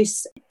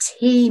introduce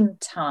team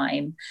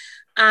time.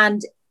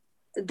 And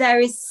there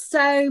is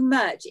so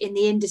much in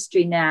the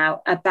industry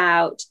now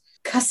about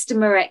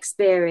customer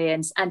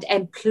experience and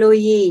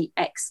employee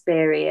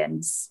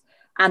experience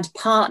and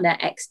partner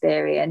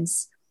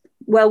experience.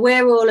 Well,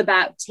 we're all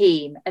about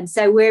team. And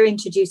so we're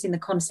introducing the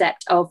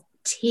concept of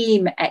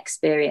team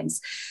experience.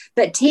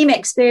 But team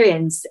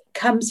experience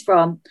comes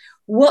from,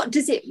 what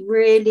does it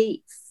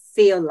really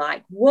feel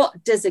like?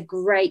 What does a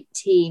great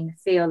team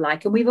feel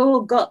like? And we've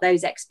all got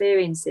those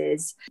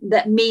experiences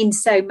that mean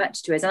so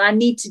much to us. And I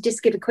need to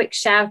just give a quick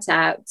shout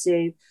out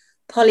to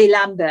Polly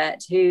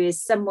Lambert, who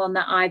is someone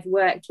that I've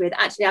worked with.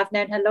 Actually, I've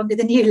known her longer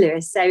than you,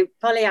 Lewis. So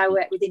Polly, I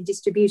worked with in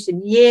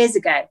distribution years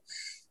ago.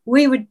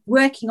 We were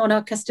working on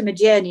our customer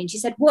journey and she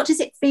said, what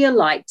does it feel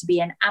like to be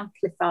an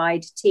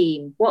amplified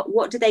team?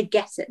 What do they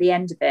get at the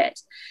end of it?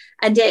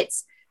 And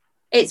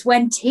it's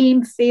when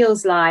team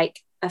feels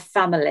like a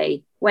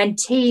family, when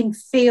team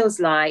feels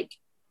like,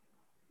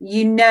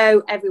 you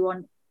know,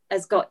 everyone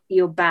has got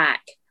your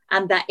back,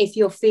 and that if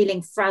you're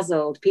feeling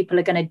frazzled, people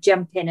are going to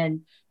jump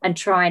in and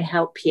try and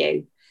help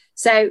you.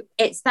 So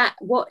it's that,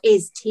 what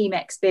is team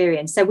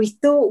experience? So we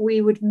thought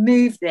we would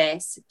move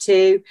this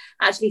to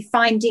actually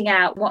finding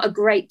out what a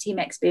great team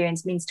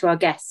experience means to our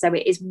guests. So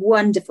it is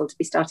wonderful to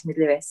be starting with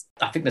Lewis.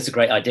 I think that's a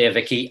great idea,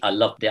 Vicky. I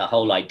love the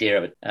whole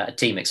idea of a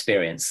team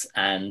experience,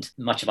 and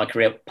much of my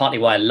career, partly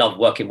why I love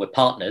working with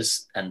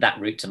partners and that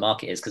route to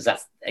market is because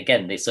that's,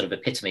 again, the sort of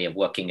epitome of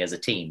working as a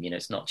team. You know,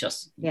 it's not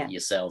just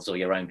yourselves or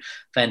your own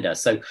vendor.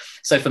 So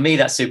for me,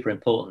 that's super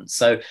important.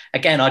 So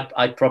again,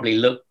 I'd probably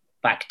look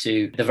back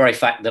to the very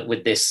fact that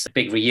with this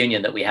big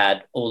reunion that we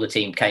had, all the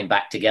team came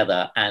back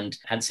together and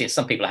seen,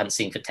 some people I hadn't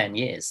seen for 10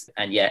 years.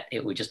 And yet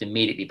it was just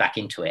immediately back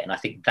into it. And I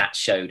think that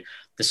showed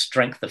the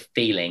strength of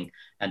feeling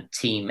and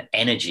team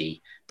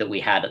energy that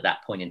we had at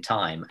that point in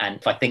time. And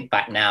if I think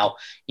back now,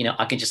 you know,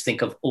 I can just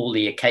think of all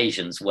the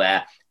occasions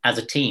where as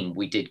a team,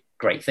 we did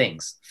great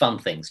things, fun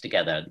things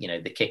together, you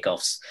know, the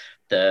kickoffs,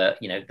 the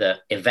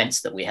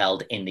events that we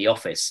held in the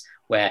office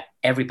where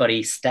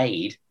everybody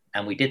stayed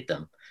and we did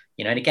them.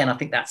 You know, and again, I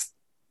think that's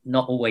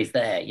not always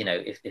there. You know,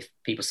 if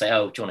people say,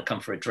 oh, do you want to come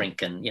for a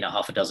drink? And, you know,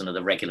 half a dozen of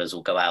the regulars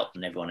will go out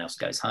and everyone else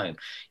goes home.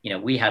 You know,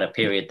 we had a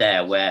period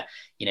there where,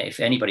 you know, if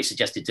anybody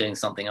suggested doing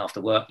something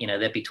after work, you know,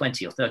 there'd be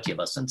 20 or 30 of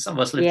us and some of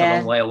us lived a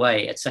long way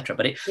away, etc.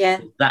 But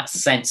that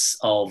sense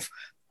of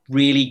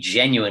really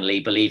genuinely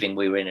believing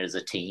we were in it as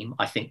a team.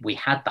 I think we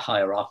had the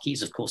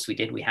hierarchies, of course we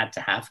did, we had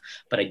to have,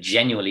 but I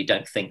genuinely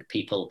don't think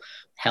people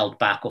held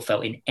back or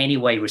felt in any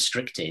way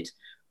restricted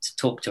to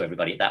talk to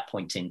everybody at that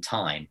point in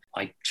time.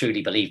 I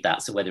truly believe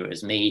that. So whether it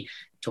was me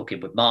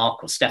talking with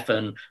Mark or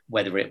Stefan,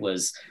 whether it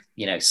was,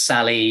 you know,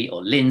 Sally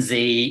or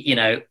Lindsay, you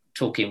know,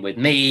 talking with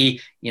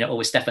me, you know, or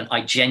with Stefan, I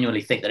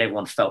genuinely think that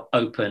everyone felt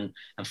open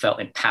and felt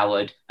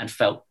empowered and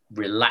felt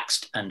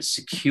relaxed and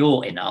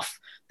secure enough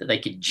that they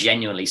could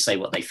genuinely say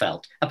what they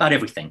felt about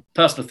everything,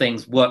 personal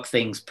things, work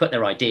things, put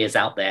their ideas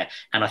out there.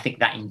 And I think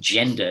that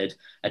engendered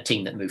a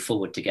team that moved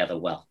forward together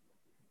well.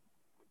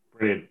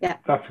 Brilliant. Yeah.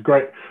 That's a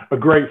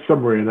great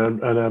summary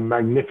and a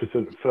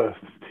magnificent first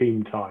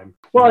team time.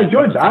 Well, I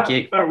enjoyed that.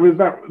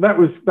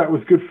 That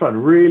was good fun.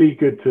 Really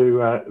good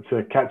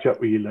to catch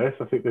up with you, Lewis.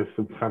 I think there's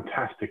some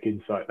fantastic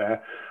insight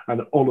there,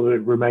 and all of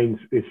it remains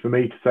is for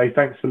me to say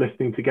thanks for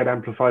listening to Get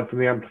Amplified from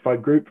the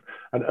Amplified Group.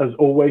 And as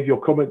always, your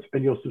comments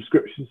and your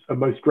subscriptions are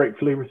most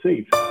gratefully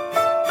received.